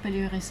projet, vous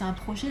appellerez ça un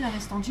projet, la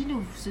veste en jean,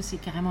 ou c'est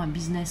carrément un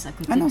business à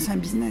côté? Ah non, c'est un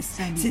business.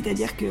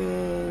 C'est-à-dire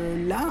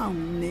que là,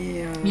 on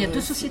est... Mais il y a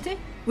 2 sociétés?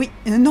 Oui,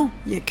 non,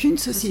 il n'y a qu'une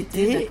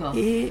société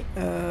et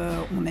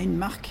on a une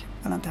marque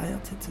à l'intérieur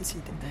de cette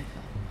société.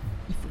 D'accord.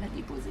 Il faut la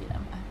déposer, la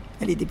marque.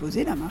 Elle est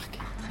déposée, la marque.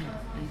 Très bien.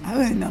 Ah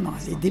ouais, non,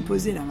 elle est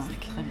déposée, la marque.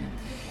 Très bien.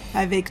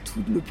 Avec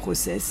tout le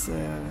process,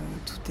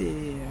 tout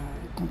est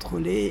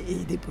contrôlé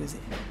et déposé.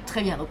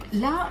 Très bien. Donc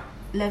là,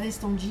 la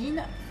veste en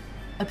jean,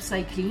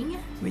 upcycling,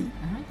 oui.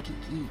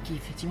 Qui est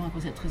effectivement un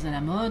concept très à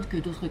la mode, que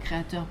d'autres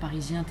créateurs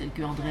parisiens tels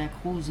que Andrea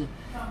Cruz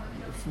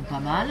font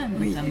pas mal,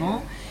 notamment.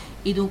 Oui.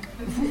 Et donc,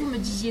 vous me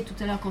disiez tout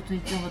à l'heure, quand on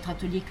était dans votre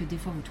atelier, que des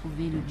fois vous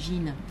trouvez le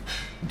jean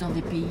dans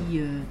des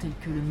pays tels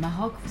que le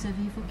Maroc, vous avez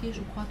évoqué, je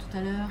crois, tout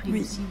à l'heure. Et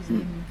aussi, vous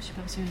avez, je ne sais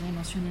pas si vous avez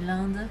mentionné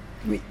l'Inde.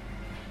 Oui.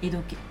 Et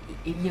donc,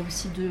 il y a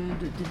aussi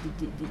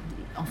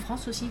en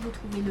France aussi, vous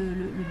trouvez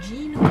le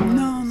jean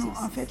Non,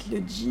 en fait,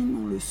 le jean,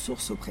 on le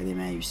source auprès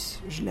d'Emmaüs.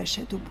 Je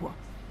l'achète au poids.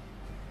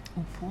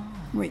 Au poids?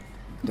 Oui.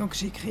 Donc,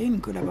 j'ai créé une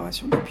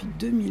collaboration depuis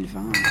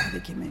 2020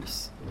 avec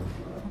Emmaüs.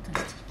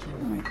 Fantastique.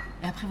 Oui.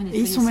 Et après, et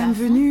ils sont même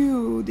venus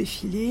au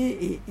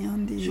défilé et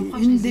une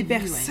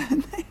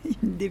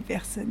des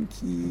personnes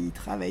qui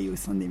travaillent au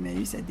sein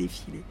d'Emmaüs a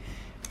défilé.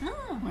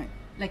 Ah, ouais.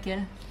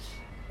 Laquelle?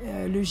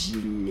 Le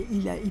gilet,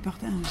 il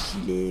portait un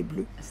gilet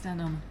bleu. C'était un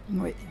homme.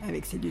 Oui,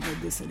 avec ses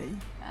lunettes de soleil.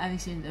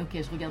 Ok,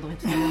 je regarderai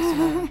tout à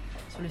l'heure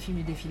sur le film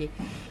du défilé.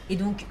 Et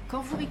donc,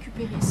 quand vous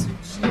récupérez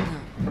ce jean,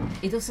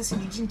 et donc ça c'est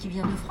du jean qui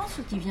vient de France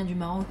ou qui vient du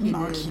Maroc et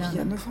Non, qui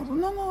vient de France.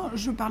 Non,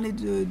 je parlais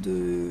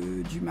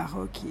du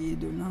Maroc et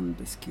de l'Inde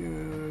parce qu'ils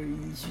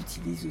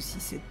utilisent aussi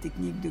cette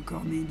technique de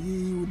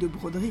cornélie ou de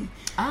broderie.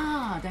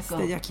 Ah, d'accord.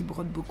 C'est-à-dire qu'ils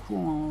brodent beaucoup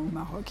au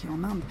Maroc et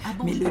en Inde. Ah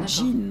bon, mais le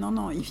jean,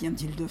 non, il vient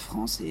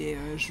d'Île-de-France et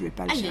je ne vais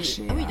pas le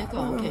chercher. Ah oui,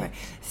 d'accord, ok. Ouais.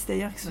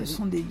 C'est-à-dire que ce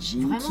sont des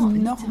jeans qui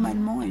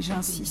normalement, et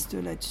j'insiste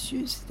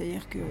là-dessus,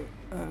 c'est-à-dire que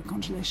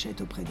quand je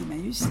l'achète auprès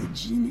d'Emmaüs, ces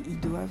jeans, ils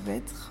doivent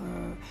être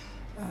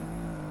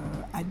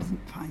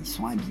ils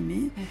sont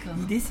abîmés. D'accord.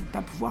 L'idée, c'est de ne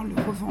pas pouvoir le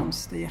revendre.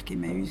 C'est-à-dire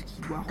qu'Emmaüs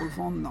qui doit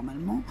revendre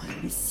normalement,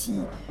 mais si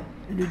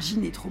le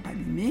jean est trop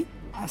abîmé,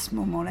 à ce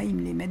moment-là, ils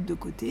me les mettent de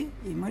côté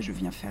et moi, je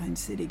viens faire une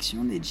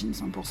sélection des jeans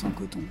 100%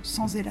 coton,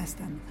 sans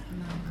élastane.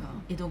 D'accord.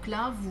 Et donc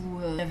là, vous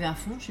l'avez à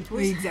fond, je suppose.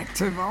 Oui,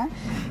 exactement.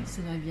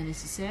 Ça doit être bien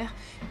nécessaire.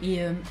 Et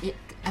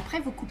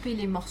après, vous coupez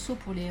les morceaux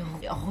pour les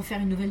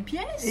refaire une nouvelle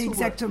pièce?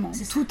 Exactement.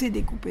 Tout est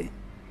découpé.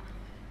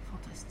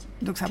 Fantastique.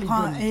 Donc ça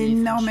prend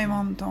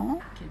énormément de temps.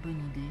 Quelle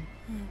bonne idée.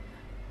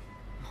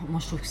 Moi,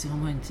 je trouve que c'est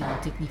vraiment une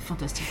technique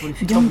fantastique pour le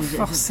futur. Donc,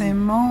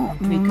 forcément,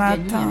 on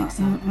atteint,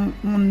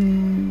 on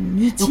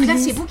utilise... Donc là,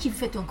 c'est vous qui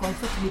faites, encore une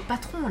fois, tous les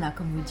patrons, là,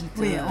 comme vous dites.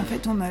 Oui, en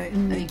fait, on a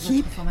une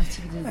équipe...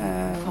 formation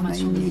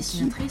de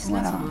dessinatrice,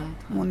 voilà,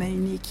 on a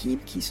une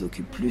équipe qui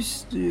s'occupe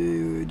plus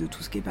de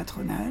tout ce qui est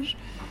patronage.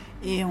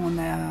 Et on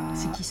a...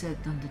 C'est qui ça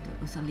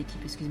au sein de l'équipe?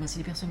 Excusez-moi, c'est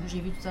les personnes que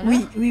j'ai vues tout à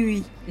l'heure?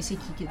 Oui. Et c'est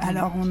qui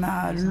Alors, on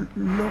a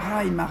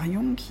Laura et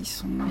Marion qui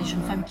sont... Les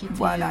jeunes femmes qui étaient...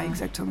 Voilà,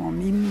 exactement.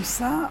 Mais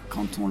Moussa,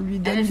 quand on lui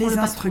donne les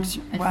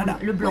instructions... Voilà.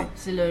 Le blanc,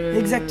 c'est le...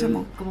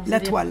 Exactement. La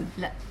toile.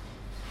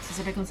 Ça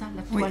s'appelle comme ça,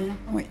 la toile?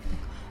 Oui.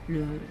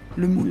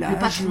 Le moulage, le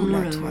patron,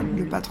 la toile,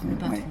 le patron. Le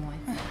patron,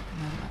 oui.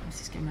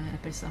 C'est ce qu'elle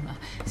appelle ça.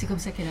 C'est comme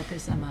ça qu'elle appelle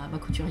ça, ma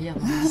couturière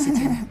dans le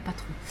 17e,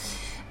 patron.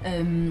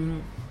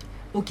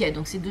 Ok,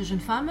 donc ces deux jeunes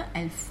femmes,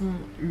 elles font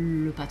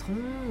le patron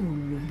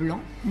ou le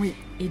blanc. Oui.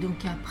 Et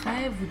donc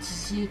après, vous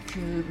disiez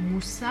que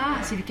Moussa,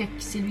 c'est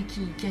lui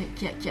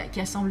qui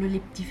assemble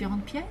les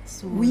différentes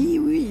pièces ou...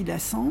 Oui, il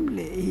assemble.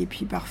 Et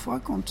puis parfois,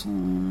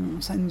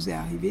 ça nous est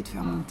arrivé de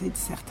faire monter de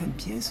certaines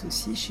pièces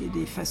aussi chez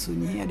des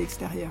façonniers à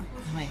l'extérieur.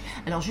 Ouais.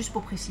 Alors juste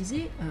pour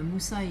préciser,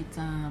 Moussa est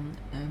un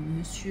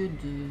monsieur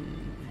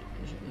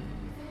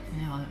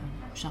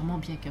charmant,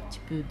 bien qu'un petit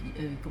peu,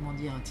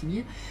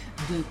 timide,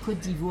 de Côte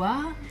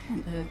d'Ivoire,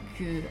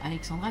 que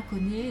Alexandra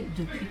connaît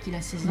depuis qu'il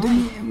a 16 ans.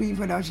 Oui,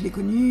 voilà, je l'ai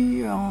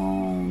connu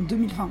en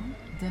 2020.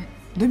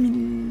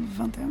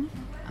 2021.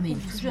 Ah, mais il est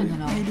tout jeune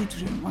alors. Il est tout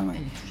jeune, ouais.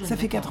 Tout jeune, ça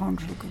fait d'accord. 4 ans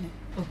que je le connais.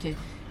 Ok.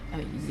 Ah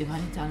oui, il est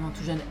vraiment littéralement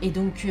tout jeune. Et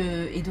donc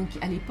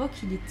à l'époque,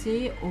 il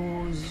était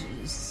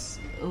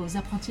aux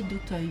apprentis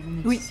d'Auteuil, vous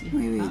me disiez.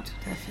 Oui,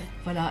 tout à fait.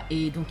 Voilà,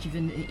 et donc,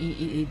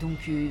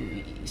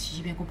 si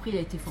j'ai bien compris, il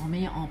a été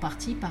formé en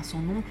partie par son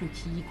oncle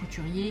qui est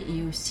couturier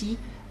et aussi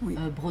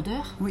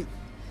brodeur. Oui.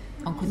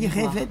 En Côte Il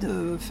d'Ivoire. rêvait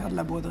de faire de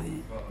la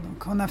broderie.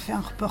 Donc on a fait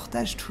un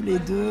reportage tous les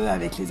deux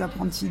avec les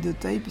apprentis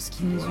d'Auteuil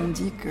puisqu'ils nous ont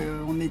dit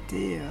qu'on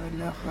était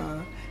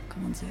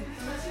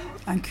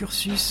un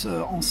cursus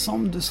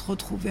ensemble, de se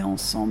retrouver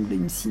ensemble,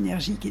 une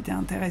synergie qui était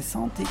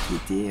intéressante et qui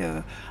était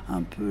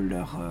un peu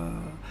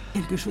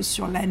quelque chose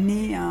sur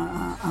l'année,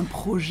 un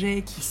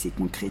projet qui s'est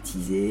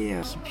concrétisé,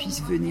 qui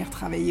puisse venir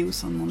travailler au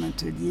sein de mon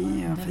atelier.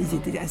 Ils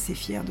étaient assez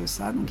fiers de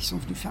ça, donc ils sont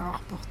venus faire un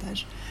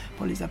reportage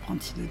pour les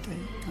apprentis d'Auteuil.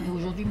 Ouais. Et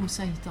aujourd'hui,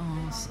 Moussa est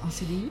en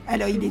CDI.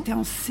 Alors il était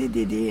en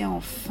CDD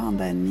en fin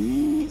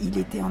d'année, il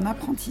était en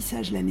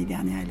apprentissage l'année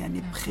dernière et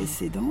l'année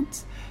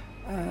précédente.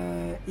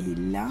 Et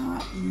là,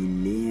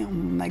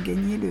 on a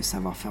gagné le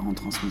savoir-faire en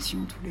transmission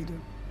tous les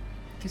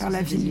deux par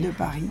la ville de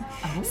Paris.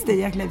 Ah bon ?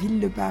 C'est-à-dire que la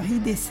ville de Paris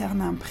décerne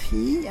un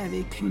prix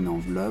avec une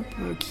enveloppe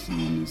qui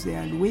nous est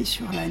allouée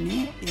sur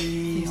l'année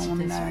et on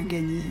a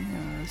gagné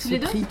ce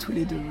prix tous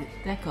les deux. Oui.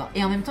 D'accord.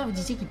 Et en même temps, vous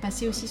disiez qu'il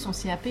passait aussi son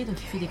CAP, donc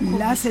il fait des cours.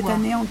 Là, cette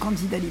année, en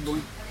candidat libre.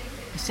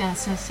 C'est un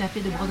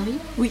CAP de broderie ?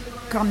 Oui,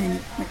 Cornélie.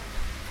 Oui.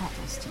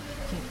 Fantastique.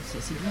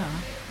 C'est bien.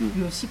 Hein.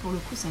 Lui aussi, pour le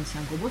coup, c'est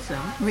un gros bosseur.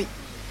 Hein. Oui.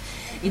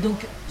 Et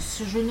donc,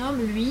 ce jeune homme,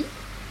 lui,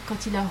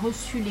 quand il a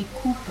reçu les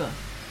coupes,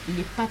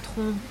 les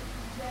patrons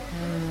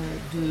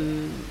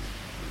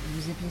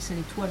vous appelez ça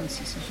l'étoile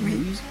aussi, si je ne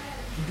m'abuse,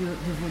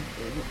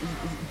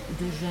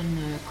 de jeunes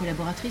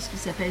collaboratrices qui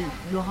s'appellent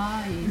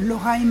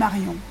Laura et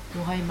Marion.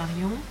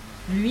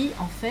 Lui,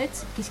 en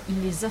fait,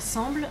 il les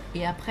assemble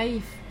et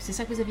après, c'est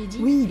ça que vous aviez dit ?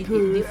 Oui, des fois,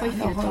 il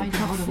fait le travail de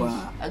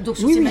broderie. Donc,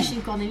 sur ces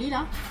machines Cornélie,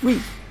 là ? Oui.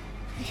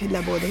 Il fait de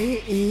la broderie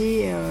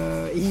et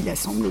il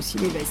assemble aussi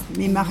les vestes.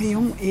 Mais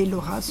Marion et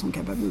Laura sont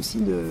capables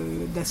aussi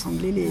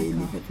d'assembler les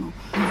vêtements.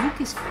 Et vous,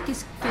 quel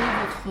est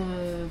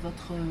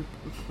votre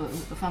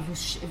enfin,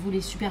 vous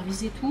les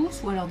supervisez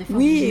tous ou alors des fois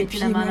vous mettez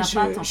la main à la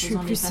pâte en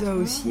faisant les patrons ? Je suis plus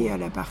aussi à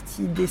la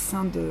partie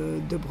dessin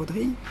de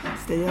broderie,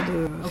 c'est-à-dire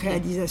de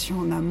réalisation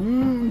en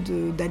amont,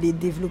 d'aller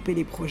développer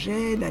les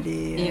projets,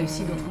 et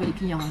aussi de trouver les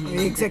clients.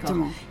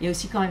 Exactement. Et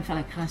aussi quand même faire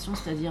la création,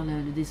 c'est-à-dire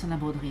le dessin de la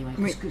broderie,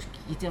 ce qui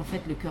était en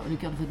fait le cœur de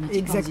votre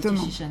métier. Exactement.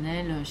 Quand vous étiez chez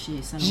Chanel,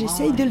 chez Saint Laurent.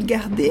 J'essaye de le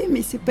garder,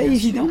 mais c'est pas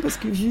évident parce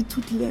que vu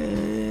toute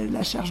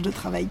la charge de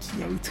travail qu'il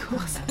y a autour.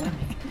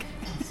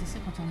 C'est ça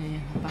quand on est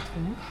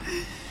patron.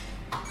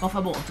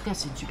 Enfin bon, en tout cas,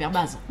 c'est une super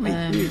base. Oui.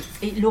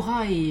 Et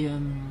Laura et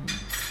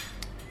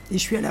je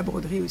suis à la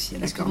broderie aussi, à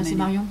la Cornélie. C'est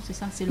Marion, c'est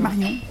ça, c'est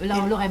Marion.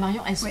 Laura et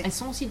Marion, elles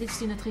sont aussi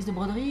destinatrices de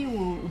broderie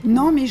ou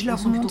Non, mais je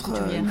leur montre.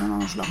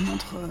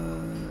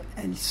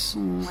 Elles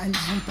ont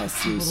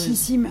passé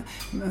aussi.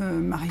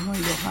 Marion et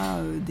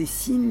Laura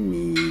dessinent,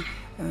 mais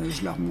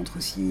je leur montre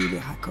aussi les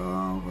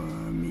raccords.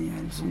 Mais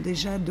elles ont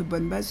déjà de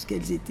bonnes bases parce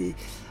qu'elles étaient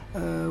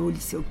au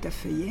lycée Octave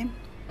Feuillet.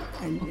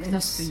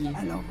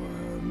 Alors,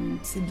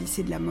 c'est le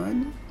lycée de la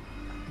mode.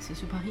 C'est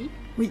sur Paris ?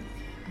 Oui.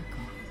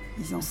 D'accord.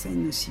 Ils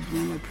enseignent aussi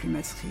bien la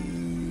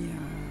plumasserie,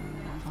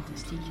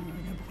 fantastique,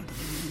 la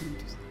broderie,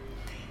 tout ça.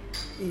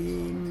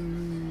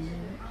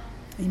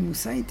 Et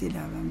Moussa était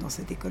là, dans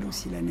cette école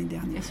aussi l'année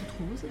dernière. Elle se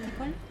trouve où cette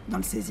école ? Dans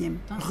le 16e,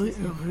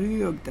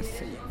 rue Octave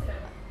Feuillet.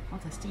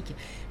 Fantastique,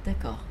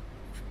 d'accord.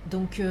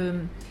 Donc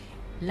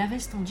la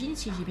veste en jean,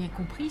 si j'ai bien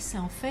compris, c'est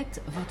en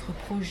fait votre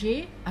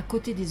projet à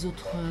côté des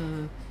autres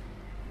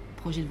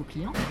projet de vos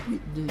clients,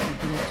 de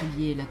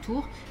l'atelier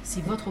Latour,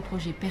 c'est votre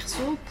projet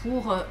perso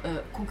pour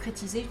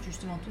concrétiser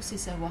justement tous ces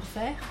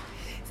savoir-faire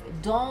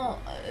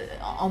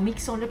en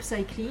mixant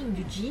l'upcycling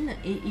du jean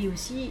et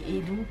aussi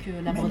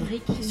la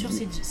broderie sur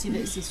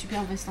ces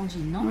super vestes en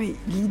jean, non ? Oui,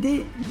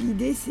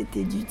 l'idée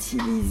c'était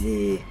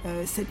d'utiliser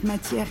cette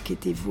matière qui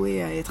était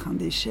vouée à être un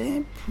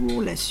déchet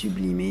pour la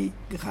sublimer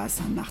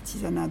grâce à un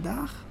artisanat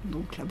d'art,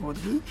 donc la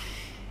broderie,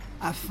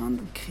 afin de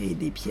créer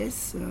des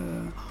pièces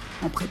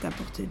en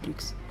prêt-à-porter de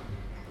luxe.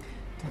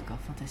 D'accord,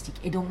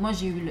 fantastique. Et donc moi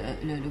j'ai eu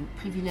le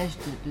privilège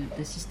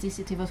d'assister,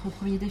 c'était votre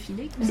premier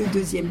défilé Le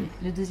deuxième.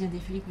 Le deuxième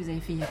défilé que vous avez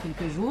fait il y a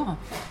quelques jours,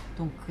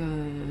 donc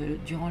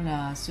durant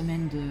la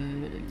semaine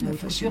de la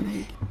couture.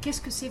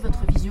 Qu'est-ce que c'est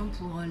votre vision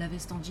pour la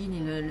veste en jean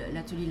et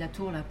l'atelier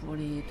Latour là, pour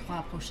les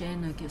 3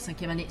 prochaines,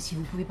 5e années, si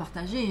vous pouvez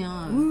partager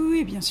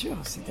Oui, bien sûr,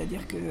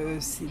 c'est-à-dire que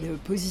c'est de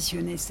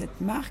positionner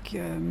cette marque,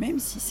 même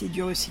si c'est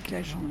du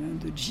recyclage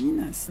de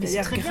jeans,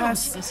 c'est-à-dire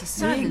grâce, c'est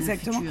ça,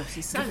 exactement, le futur,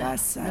 c'est ça,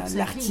 grâce à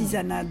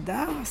l'artisanat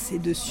d'art, c'est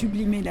de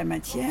sublimer la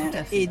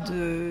matière et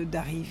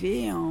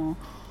d'arriver en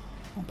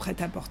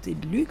prêt-à-porter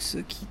de luxe,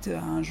 quitte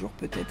à un jour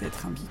peut-être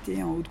être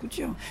invité en haute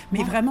couture.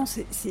 Mais vraiment,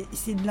 c'est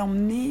de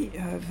l'emmener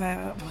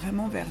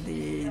vraiment vers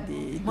des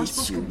Moi, je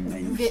pense que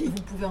magnifiques.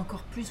 vous pouvez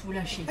encore plus vous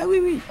lâcher. Ah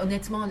oui.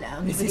 Honnêtement,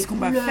 au niveau c'est des ce qu'on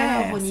va couleurs,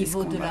 faire. au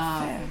niveau de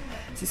la...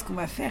 C'est ce qu'on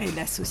va faire, et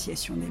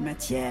l'association des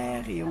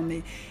matières, et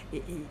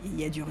il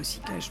y a du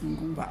recyclage, donc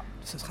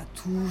ce sera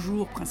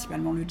toujours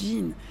principalement le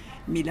jean.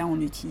 Mais là, on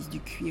utilise du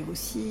cuir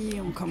aussi,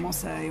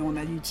 on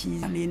a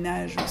utilisé un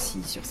lainage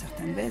aussi sur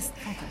certaines vestes.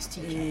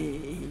 Fantastique. Et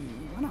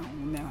voilà,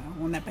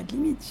 on n'a pas de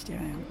limite, je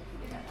dirais.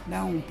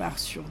 Là, on part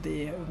sur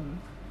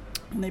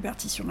on est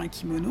parti sur un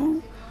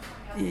kimono.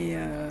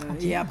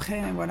 Et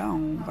après, voilà,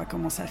 on va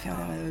commencer à faire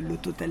le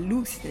total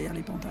look, c'est-à-dire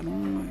les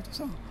pantalons et tout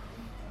ça.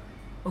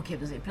 Ok,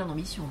 vous avez plein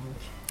d'ambitions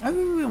donc. Ah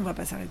oui, on va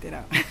pas s'arrêter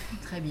là.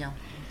 Très bien,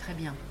 très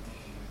bien.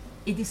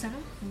 Et des salons,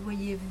 vous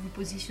vous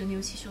positionnez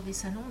aussi sur des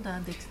salons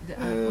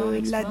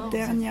la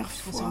dernière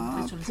fois,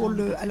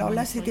 alors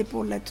là c'était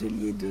pour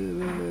l'atelier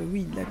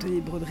l'atelier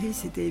de broderie,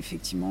 c'était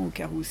effectivement au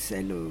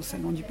Carrousel, au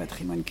Salon du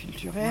patrimoine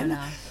culturel.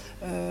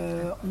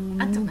 Voilà.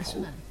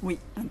 International. Oui,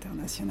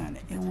 international.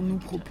 Et on nous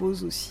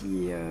propose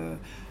aussi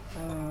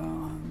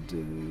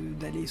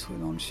d'aller soit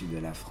dans le sud de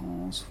la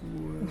France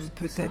ou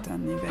peut-être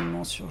un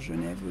événement sur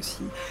Genève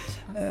aussi.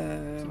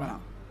 Voilà.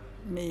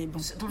 Mais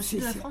bon, dans le sud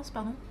de la France,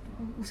 pardon ?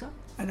 Où ça ?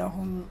 Alors,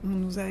 on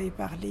nous avait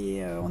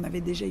parlé, on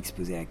avait déjà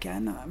exposé à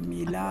Cannes,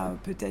 mais là,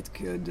 peut-être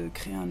que de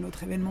créer un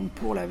autre événement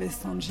pour la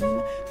veste en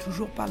jean,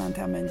 toujours par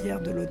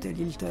l'intermédiaire de l'hôtel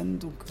Hilton,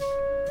 donc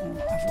à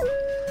voir.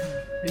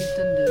 Le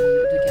Hilton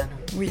de Cannes.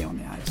 Oui, on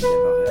est ravis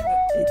d'avoir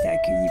été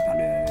accueillis par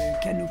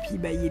le Canopy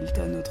by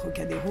Hilton au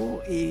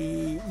Trocadéro, et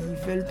ils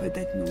veulent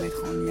peut-être nous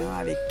mettre en lien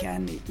avec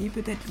Cannes et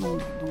peut-être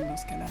Londres, donc dans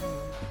ce cas-là...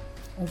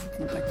 On vous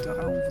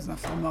contactera, on vous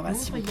informera.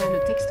 Il y a le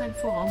Textile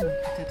Forum,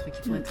 peut-être,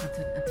 qui pourrait être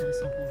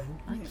intéressant pour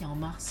vous, qui est en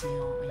mars et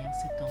en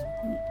septembre.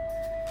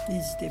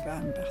 N'hésitez pas à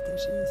me partager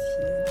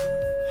s'il y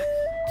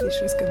a des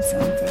choses comme ça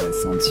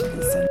intéressantes sur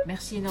les salles.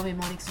 Merci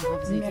énormément, Alexandra,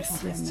 vous avez été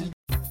fantastique.